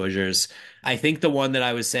lengthened exposures. I think the one that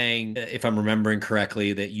I was saying, if I'm remembering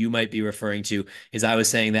correctly, that you might be referring to is I was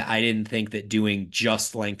saying that I didn't think that doing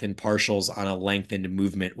just lengthened partials on a lengthened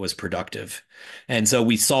movement was productive. And so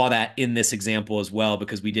we saw that in this example as well,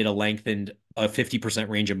 because we did a 50%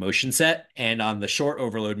 range of motion set. And on the short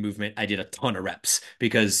overload movement, I did a ton of reps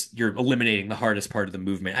because you're eliminating the hardest part of the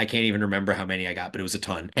movement. I can't even remember how many I got, but it was a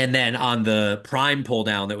ton. And then on the prime pull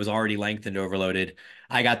down that was already lengthened overloaded,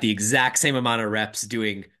 I got the exact same amount of reps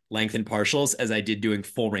doing lengthened partials as I did doing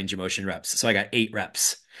full range of motion reps. So I got 8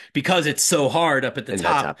 reps because it's so hard up at the In that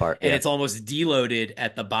top top part. and Yeah. it's almost deloaded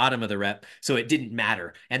at the bottom of the rep, so it didn't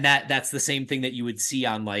matter. And that's the same thing that you would see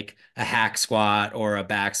on like a hack squat or a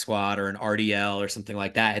back squat or an RDL or something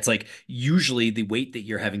like that. It's like usually the weight that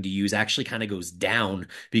you're having to use actually kind of goes down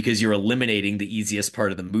because you're eliminating the easiest part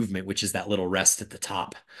of the movement, which is that little rest at the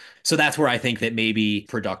top. So that's where I think that may be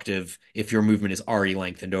productive if your movement is already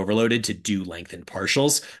lengthened overloaded to do lengthened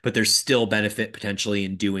partials, but there's still benefit potentially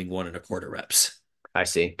in doing 1.25 reps. I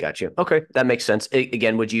see. Got you. Okay. That makes sense.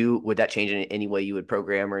 Again, would that change in any way you would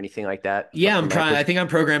program or anything like that Yeah, from my I perspective? think I'm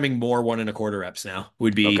programming more 1.25 reps now,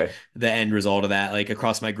 would be Okay. the end result of that. Like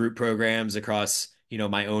across my group programs, across,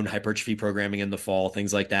 my own hypertrophy programming in the fall,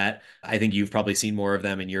 things like that. I think you've probably seen more of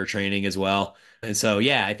them in your training as well. And so,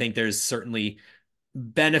 yeah, I think there's certainly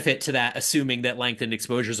benefit to that, assuming that lengthened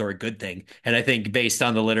exposures are a good thing. And I think based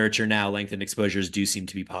on the literature now, lengthened exposures do seem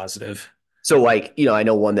to be positive. So like, I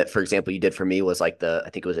know one that, for example, you did for me was like I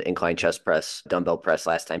think it was an incline chest press, dumbbell press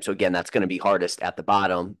last time. So again, that's going to be hardest at the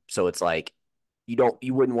bottom. So it's like,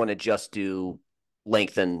 you wouldn't want to just do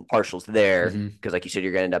lengthen partials there Hmm. because like you said,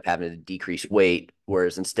 you're going to end up having to decrease weight.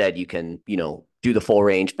 Whereas instead you can, do the full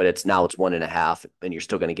range, but it's 1.5 and you're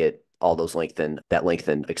still going to get all that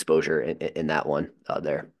lengthened exposure in that one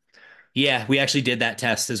there. Yeah, we actually did that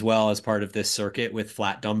test as well as part of this circuit with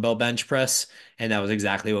flat dumbbell bench press, and that was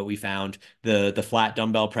exactly what we found. The flat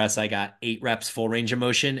dumbbell press, I got 8 reps full range of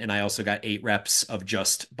motion, and I also got 8 reps of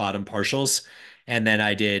just bottom partials, and then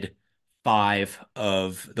I did 5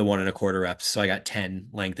 of the 1.25 reps, so I got 10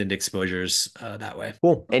 lengthened exposures that way.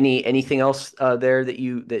 Cool. Anything else there that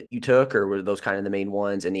you took, or were those kind of the main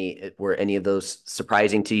ones? Were any of those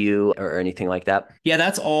surprising to you, or anything like that? Yeah,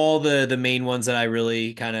 that's all the main ones that I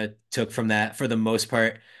really kind of took from that for the most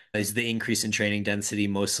part is the increase in training density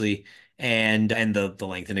mostly. and the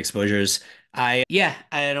lengthened exposures. I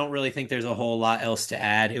don't really think there's a whole lot else to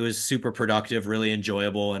add. It was super productive, really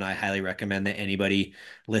enjoyable, and I highly recommend that anybody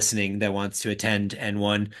listening that wants to attend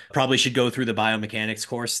N1 probably should go through the biomechanics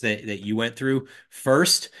course that you went through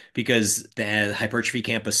first, because the hypertrophy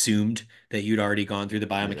camp assumed that you'd already gone through the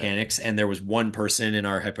biomechanics, and there was one person in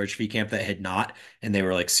our hypertrophy camp that had not, and they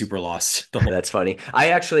were like super lost the whole. That's funny. I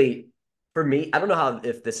actually, for me, I don't know how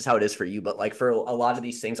if this is how it is for you, but like for a lot of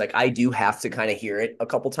these things, like I do have to kind of hear it a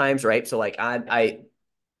couple times, right? So like I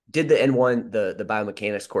did the N1, the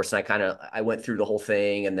biomechanics course, and I went through the whole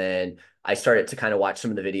thing, and then I started to kind of watch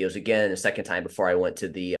some of the videos again a second time before I went to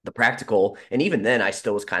the practical. And even then I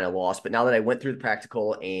still was kind of lost. But now that I went through the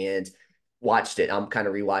practical and watched it, I'm kind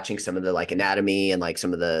of rewatching some of the like anatomy and like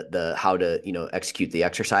some of the how to, execute the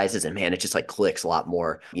exercises. And man, it just like clicks a lot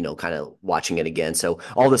more, kind of watching it again. So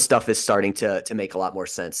all this stuff is starting to make a lot more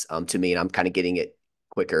sense to me, and I'm kind of getting it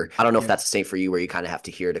quicker. I don't know if Yeah. that's the same for you, where you kind of have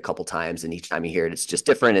to hear it a couple times, and each time you hear it, it's just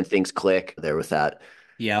different and things click there with that.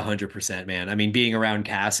 Yeah, 100%, man. I mean, being around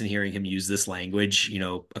Cass and hearing him use this language,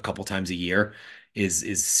 a couple times a year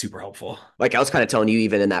is super helpful. Like I was kind of telling you,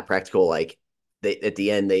 even in that practical, like they at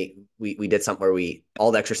the end, we did something where we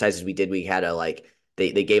all the exercises we did, we had to like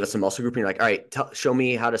they gave us a muscle group, and you're like, all right, show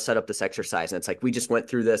me how to set up this exercise. And it's like we just went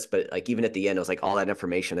through this, but like even at the end, it was like all that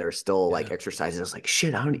information. There were still like Yeah. exercises. I was like,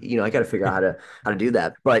 shit, I don't, I got to figure out how to do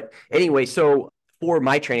that. But anyway, so for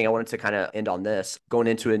my training, I wanted to kind of end on this, going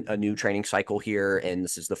into a new training cycle here. And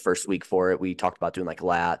this is the first week for it. We talked about doing like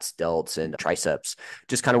lats, delts, and triceps.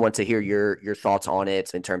 Just kind of want to hear your thoughts on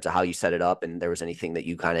it in terms of how you set it up. And there was anything that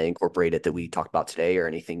you kind of incorporated that we talked about today, or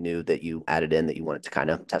anything new that you added in that you wanted to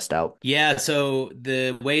kind of test out. Yeah, so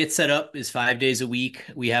the way it's set up is 5 days a week.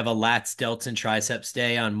 We have a lats, delts, and triceps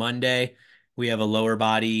day on Monday. We have a lower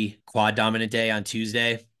body quad dominant day on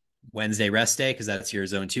Tuesday. Wednesday rest day because that's your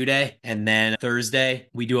zone 2 day. And then Thursday,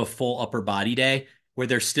 we do a full upper body day where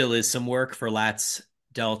there still is some work for lats,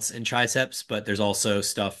 delts, and triceps, but there's also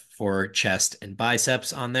stuff for chest and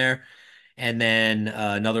biceps on there. And then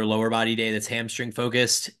another lower body day that's hamstring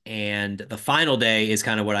focused. And the final day is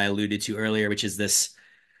kind of what I alluded to earlier, which is this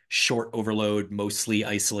short overload, mostly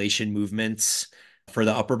isolation movements for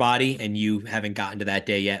the upper body. And you haven't gotten to that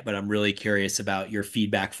day yet, but I'm really curious about your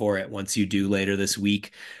feedback for it once you do later this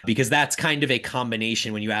week, because that's kind of a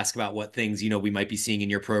combination when you ask about what things, we might be seeing in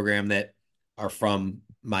your program that are from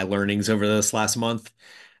my learnings over this last month.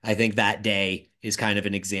 I think that day is kind of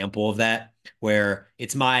an example of that, where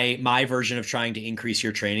it's my version of trying to increase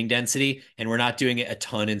your training density, and we're not doing it a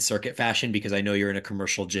ton in circuit fashion because I know you're in a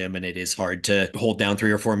commercial gym and it is hard to hold down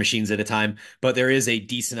 3 or 4 machines at a time, but there is a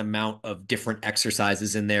decent amount of different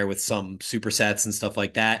exercises in there with some supersets and stuff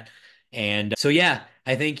like that. And so yeah,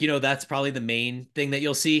 I think that's probably the main thing that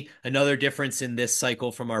you'll see. Another difference in this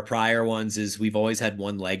cycle from our prior ones is we've always had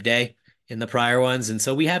one leg day in the prior ones, and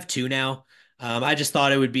so we have two now. I just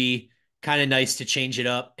thought it would be kind of nice to change it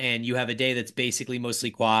up, and you have a day that's basically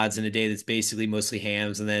mostly quads and a day that's basically mostly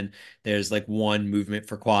hams, and then there's like one movement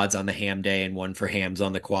for quads on the ham day and one for hams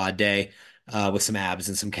on the quad day, with some abs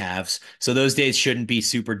and some calves. So those days shouldn't be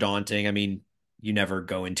super daunting. I mean, you never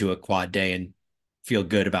go into a quad day and feel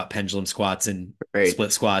good about pendulum squats and Right.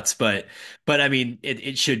 split squats, but I mean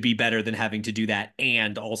it should be better than having to do that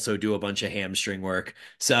and also do a bunch of hamstring work.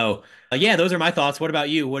 So yeah, those are my thoughts. What about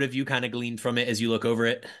you? What have you kind of gleaned from it as you look over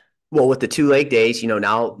it? Well, with the 2 leg days,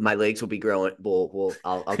 now my legs will be growing.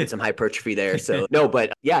 I'll get some hypertrophy there. So no,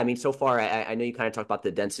 but yeah, I mean, so far, I know you kind of talked about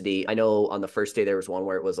the density. I know on the first day there was one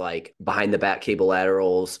where it was like behind the back cable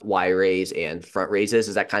laterals, Y raise, and front raises.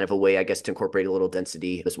 Is that kind of a way, I guess, to incorporate a little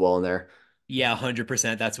density as well in there? Yeah,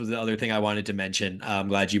 100%. That's was the other thing I wanted to mention. I'm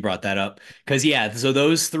glad you brought that up. Because, yeah, so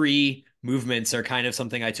those three movements are kind of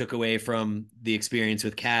something I took away from the experience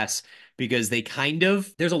with Cass, because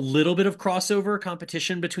there's a little bit of crossover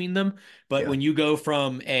competition between them. But Yeah. when you go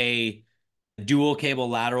from a dual cable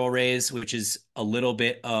lateral raise, which is a little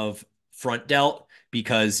bit of front delt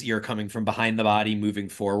because you're coming from behind the body moving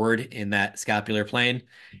forward in that scapular plane.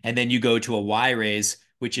 And then you go to a Y raise,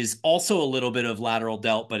 which is also a little bit of lateral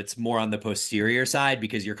delt, but it's more on the posterior side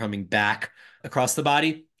because you're coming back across the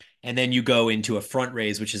body. And then you go into a front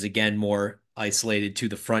raise, which is again more isolated to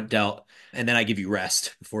the front delt. And then I give you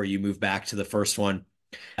rest before you move back to the first one.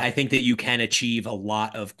 I think that you can achieve a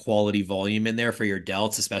lot of quality volume in there for your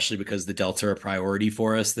delts, especially because the delts are a priority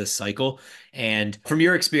for us this cycle. And from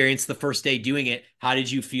your experience, the first day doing it, how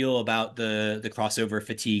did you feel about the crossover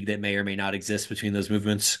fatigue that may or may not exist between those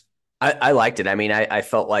movements? I liked it. I mean, I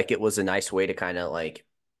felt like it was a nice way to kind of like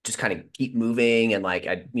just kind of keep moving and like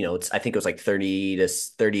I think it was like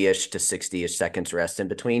 30-ish to 60-ish seconds rest in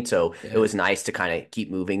between. So it Yeah. was nice to kind of keep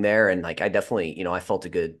moving there. And like I definitely, I felt a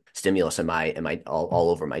good stimulus in my all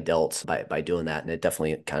over my delts by doing that. And it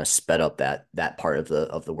definitely kind of sped up that part of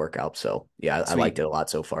the workout. So yeah, I liked Sweet. it a lot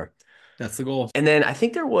so far. That's the goal. And then I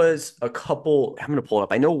think there was a couple, I'm going to pull it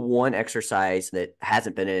up. I know one exercise that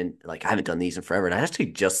hasn't been in, like, I haven't done these in forever. And I was actually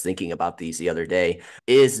just thinking about these the other day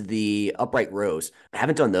is the upright rows. I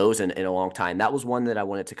haven't done those in a long time. That was one that I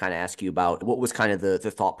wanted to kind of ask you about. What was kind of the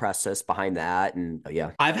thought process behind that? And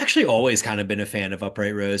yeah. I've actually always kind of been a fan of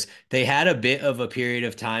upright rows. They had a bit of a period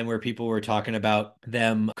of time where people were talking about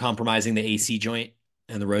them compromising the AC joint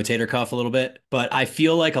and the rotator cuff a little bit, but I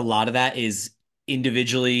feel like a lot of that is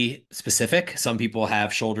individually specific. Some people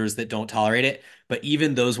have shoulders that don't tolerate it, but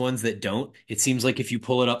even those ones that don't, it seems like if you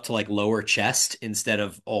pull it up to like lower chest instead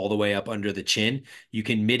of all the way up under the chin, you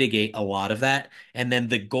can mitigate a lot of that. And then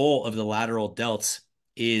the goal of the lateral delts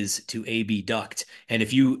is to abduct. And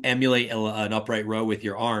if you emulate an upright row with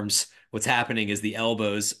your arms, what's happening is the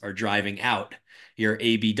elbows are driving out. You're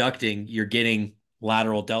abducting, you're getting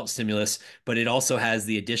lateral delt stimulus, but it also has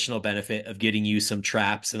the additional benefit of getting you some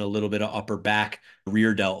traps and a little bit of upper back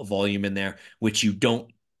rear delt volume in there, which you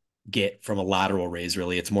don't get from a lateral raise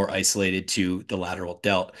really. It's more isolated to the lateral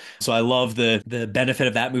delt. So I love the benefit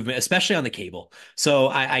of that movement, especially on the cable. So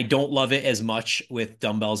I don't love it as much with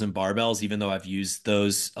dumbbells and barbells, even though I've used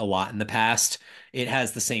those a lot in the past. It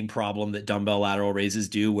has the same problem that dumbbell lateral raises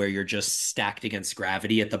do, where you're just stacked against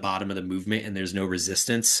gravity at the bottom of the movement and there's no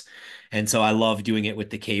resistance. And so I love doing it with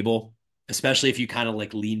the cable, especially if you kind of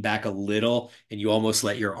like lean back a little and you almost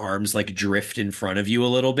let your arms like drift in front of you a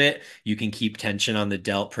little bit. You can keep tension on the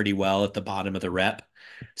delt pretty well at the bottom of the rep.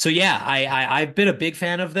 So yeah, I've been a big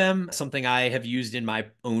fan of them. Something I have used in my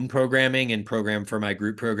own programming and program for my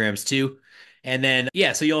group programs too. And then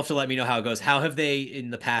yeah, so you'll have to let me know how it goes. How have they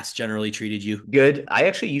in the past generally treated you? Good. I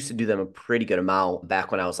actually used to do them a pretty good amount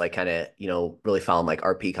back when I was like kind of, really following like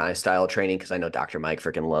RP kind of style training because I know Dr. Mike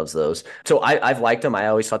freaking loves those. So I've liked them. I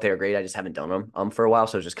always thought they were great. I just haven't done them for a while,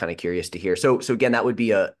 so I was just kind of curious to hear. So again, that would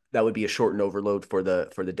be a shortened overload for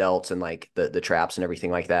the delts and like the traps and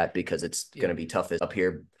everything like that because it's going Yeah. to be tough up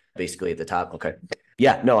here basically at the top. Okay.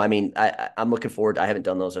 Yeah, no, I mean, I'm looking forward. I haven't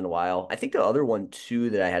done those in a while. I think the other one too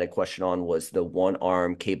that I had a question on was the one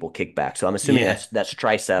arm cable kickback. So I'm assuming Yeah. that's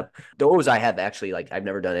tricep. Those I have actually like I've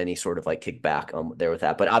never done any sort of like kickback there with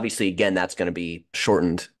that. But obviously, again, that's going to be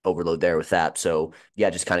shortened overload there with that. So yeah,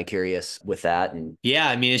 just kind of curious with that. And Yeah,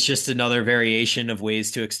 I mean, it's just another variation of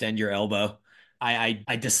ways to extend your elbow.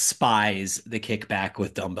 I despise the kickback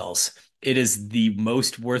with dumbbells. It is the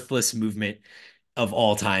most worthless movement of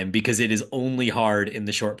all time because it is only hard in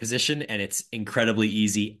the short position and it's incredibly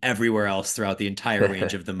easy everywhere else throughout the entire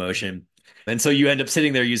range of the motion. And so you end up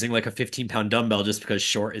sitting there using like a 15-pound dumbbell just because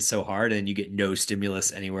short is so hard and you get no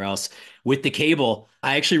stimulus anywhere else. With the cable,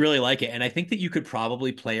 I actually really like it. And I think that you could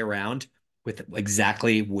probably play around with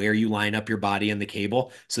exactly where you line up your body in the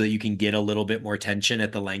cable so that you can get a little bit more tension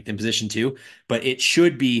at the lengthened position too. But it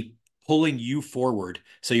should be pulling you forward.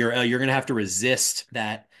 So you're going to have to resist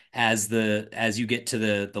that as you get to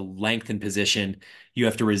the lengthened position, you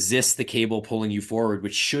have to resist the cable pulling you forward,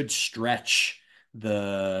 which should stretch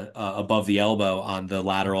the above the elbow on the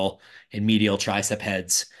lateral and medial tricep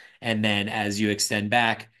heads. And then as you extend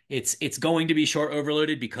back, it's going to be short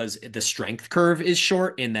overloaded because the strength curve is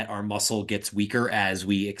short in that our muscle gets weaker as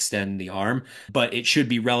we extend the arm, but it should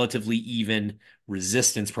be relatively even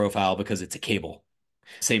resistance profile because it's a cable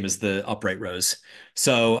same as the upright rows.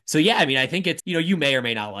 So yeah, I mean, I think it's, you may or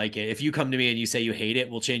may not like it. If you come to me and you say you hate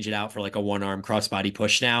it, we'll change it out for like a one arm crossbody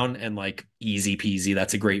push down and like easy peasy.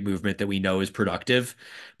 That's a great movement that we know is productive.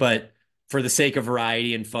 But for the sake of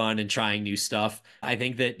variety and fun and trying new stuff, I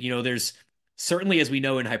think that, there's certainly, as we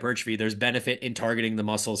know in hypertrophy, there's benefit in targeting the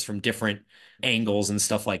muscles from different angles and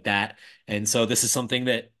stuff like that. And so this is something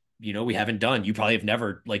that we haven't done. You probably have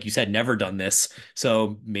never, like you said, never done this.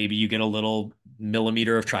 So maybe you get a little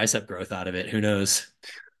millimeter of tricep growth out of it. Who knows?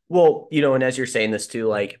 well, and as you're saying this too,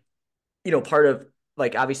 like part of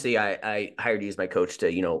like obviously I hired you as my coach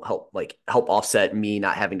to, help offset me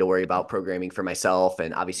not having to worry about programming for myself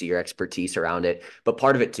and obviously your expertise around it. But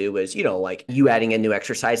part of it too is, like you adding in new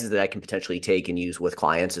exercises that I can potentially take and use with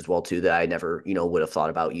clients as well too that I never, would have thought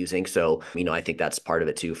about using. So, I think that's part of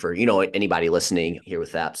it too for, anybody listening here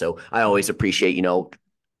with that. So I always appreciate,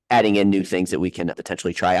 adding in new things that we can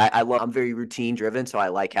potentially try. I'm very routine driven, so I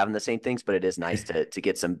like having the same things, but it is nice to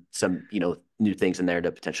get some new things in there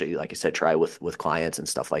to potentially, like I said, try with clients and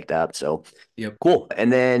stuff like that. So Yep. cool.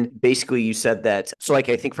 And then basically you said that, so like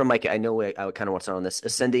I think from like I know I kind of want to on this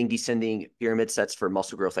ascending, descending pyramid sets for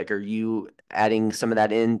muscle growth. Like, are you adding some of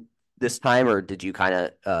that in this time, or did you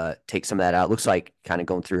kind of take some of that out? Looks like kind of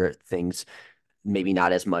going through things, maybe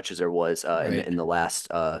not as much as there was Right. in the last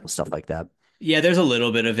stuff like that. Yeah, there's a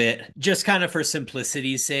little bit of it, just kind of for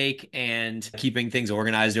simplicity's sake and keeping things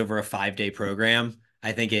organized over a 5-day program.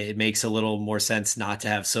 I think it makes a little more sense not to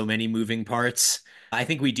have so many moving parts. I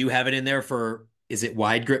think we do have it in there for, is it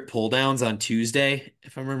wide grip pull downs on Tuesday?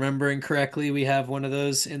 If I'm remembering correctly, we have one of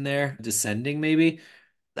those in there, descending maybe.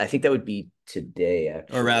 I think that would be today,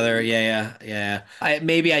 Or rather, actually. yeah.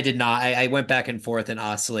 Maybe I did not. I went back and forth and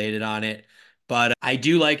oscillated on it, but I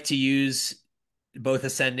do like to use both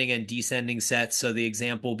ascending and descending sets. So the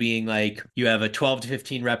example being like you have a 12 to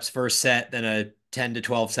 15 reps first set, then a 10 to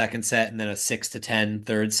 12 second set, and then a 6 to 10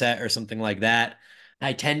 third set or something like that.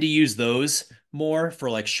 I tend to use those more for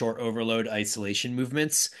like short overload isolation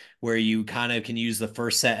movements where you kind of can use the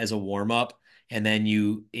first set as a warm up and then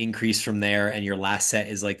you increase from there and your last set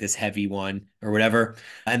is like this heavy one or whatever.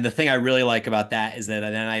 And the thing I really like about that is that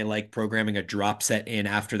then I like programming a drop set in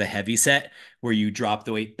after the heavy set where you drop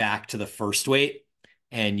the weight back to the first weight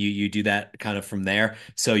and you do that kind of from there.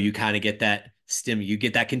 So you kind of get that you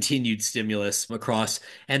get that continued stimulus across.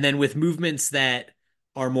 And then with movements that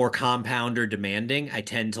are more compound or demanding, I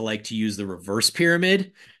tend to like to use the reverse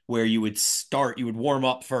pyramid where you would warm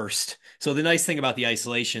up first. So the nice thing about the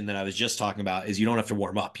isolation that I was just talking about is you don't have to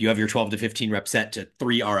warm up. You have your 12 to 15 rep set to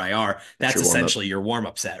 3 RIR. That's That's your warm up. essentially your warm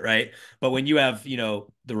up set, right? But when you have, the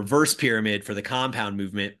reverse pyramid for the compound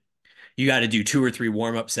movement, you got to do 2 or 3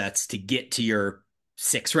 warm up sets to get to your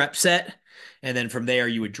 6 rep set. And then from there,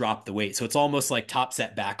 you would drop the weight. So it's almost like top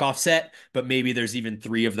set, back off set, but maybe there's even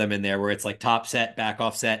 3 of them in there where it's like top set, back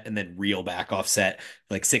off set, and then real back off set,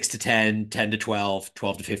 like 6 to 10, 10 to 12,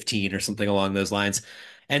 12 to 15, or something along those lines.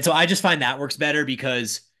 And so I just find that works better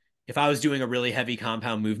because if I was doing a really heavy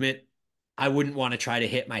compound movement, I wouldn't want to try to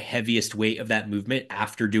hit my heaviest weight of that movement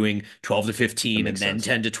after doing 12 to That 15 and makes then sense.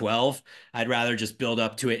 10 to 12. I'd rather just build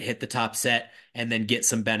up to it, hit the top set, and then get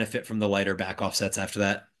some benefit from the lighter back off sets after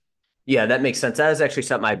that. Yeah, that makes sense. That is actually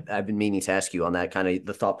something I've been meaning to ask you on that kind of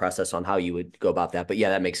the thought process on how you would go about that. But yeah,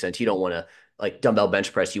 that makes sense. You don't want to like dumbbell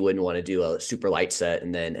bench press. You wouldn't want to do a super light set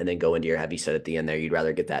and then go into your heavy set at the end there. You'd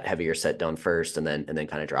rather get that heavier set done first and then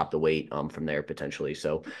kind of drop the weight from there potentially.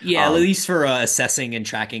 So Yeah, at um least for assessing and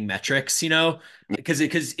tracking metrics, because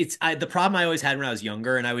the problem I always had when I was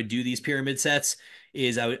younger and I would do these pyramid sets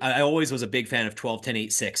is I always was a big fan of 12 10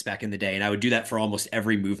 8 6 back in the day and I would do that for almost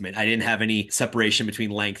every movement. I didn't have any separation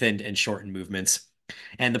between lengthened and shortened movements.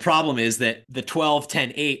 And the problem is that the 12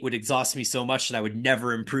 10 8 would exhaust me so much that I would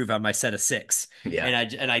never improve on my set of 6. yeah.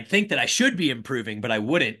 And I'd think that I should be improving, but I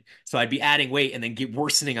wouldn't. So I'd be adding weight and then get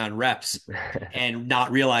worsening on reps and not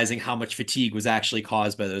realizing how much fatigue was actually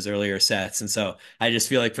caused by those earlier sets. And so I just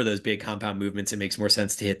feel like for those big compound movements, it makes more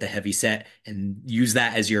sense to hit the heavy set and use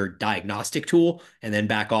that as your diagnostic tool and then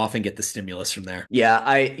back off and get the stimulus from there. Yeah,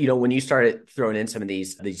 when you started throwing in some of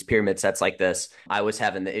these pyramid sets like this, I was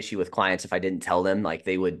having the issue with clients if I didn't tell them, like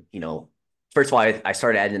they would, first of all, I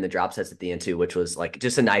started adding in the drop sets at the end too, which was like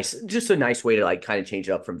just a nice way to like kind of change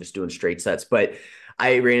it up from just doing straight sets. But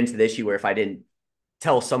I ran into the issue where if I didn't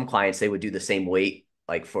tell some clients they would do the same weight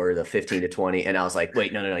like for the 15 to 20 and I was like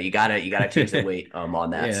wait no you gotta change the weight on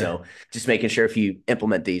that, Yeah. so just making sure if you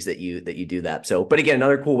implement these that you do that. So but again,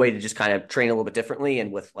 another cool way to just kind of train a little bit differently,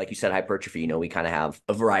 and with like you said hypertrophy, we kind of have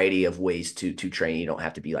a variety of ways to train. You don't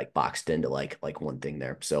have to be like boxed into like one thing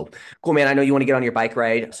there. So cool, man. I know you want to get on your bike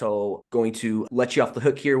ride, so going to let you off the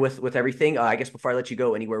hook here with everything. I guess before I let you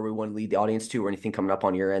go, anywhere we want to lead the audience to or anything coming up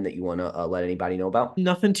on your end that you want to let anybody know about?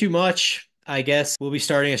 Nothing too much. I guess we'll be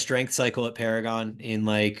starting a strength cycle at Paragon in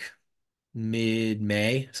like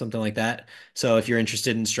mid-May, something like that. So if you're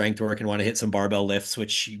interested in strength work and want to hit some barbell lifts,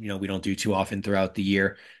 which we don't do too often throughout the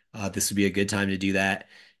year, this would be a good time to do that.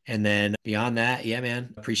 And then beyond that, yeah,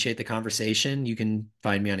 man, appreciate the conversation. You can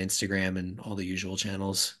find me on Instagram and all the usual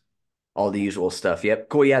channels. All the usual stuff. Yep.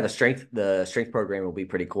 Cool. Yeah. The strength program will be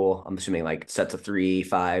pretty cool. I'm assuming like sets of 3,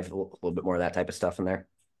 5, a little bit more of that type of stuff in there.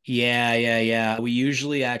 Yeah. We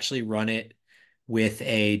usually actually run it with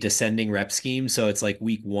a descending rep scheme. So it's like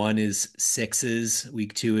week 1 is sixes,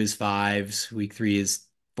 week 2 is fives, week 3 is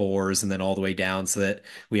fours, and then all the way down so that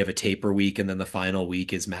we have a taper week. And then the final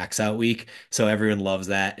week is max out week. So everyone loves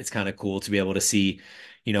that. It's kind of cool to be able to see,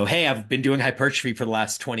 hey, I've been doing hypertrophy for the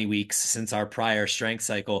last 20 weeks since our prior strength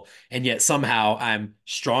cycle, and yet somehow I'm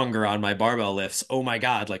stronger on my barbell lifts. Oh my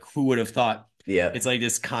God, like who would have thought? Yeah. It's like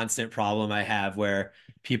this constant problem I have where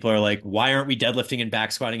people are like, why aren't we deadlifting and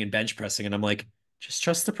back squatting and bench pressing? And I'm like, just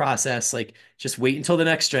trust the process. Like, just wait until the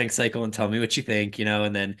next strength cycle and tell me what you think,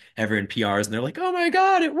 and then everyone PRs and they're like, oh my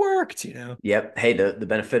God, it worked. Yep. Hey, the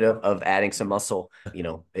benefit of adding some muscle,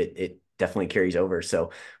 it definitely carries over.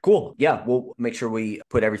 So cool. Yeah, we'll make sure we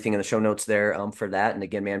put everything in the show notes there for that. And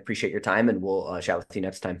again, man, appreciate your time, and we'll chat with you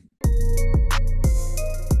next time.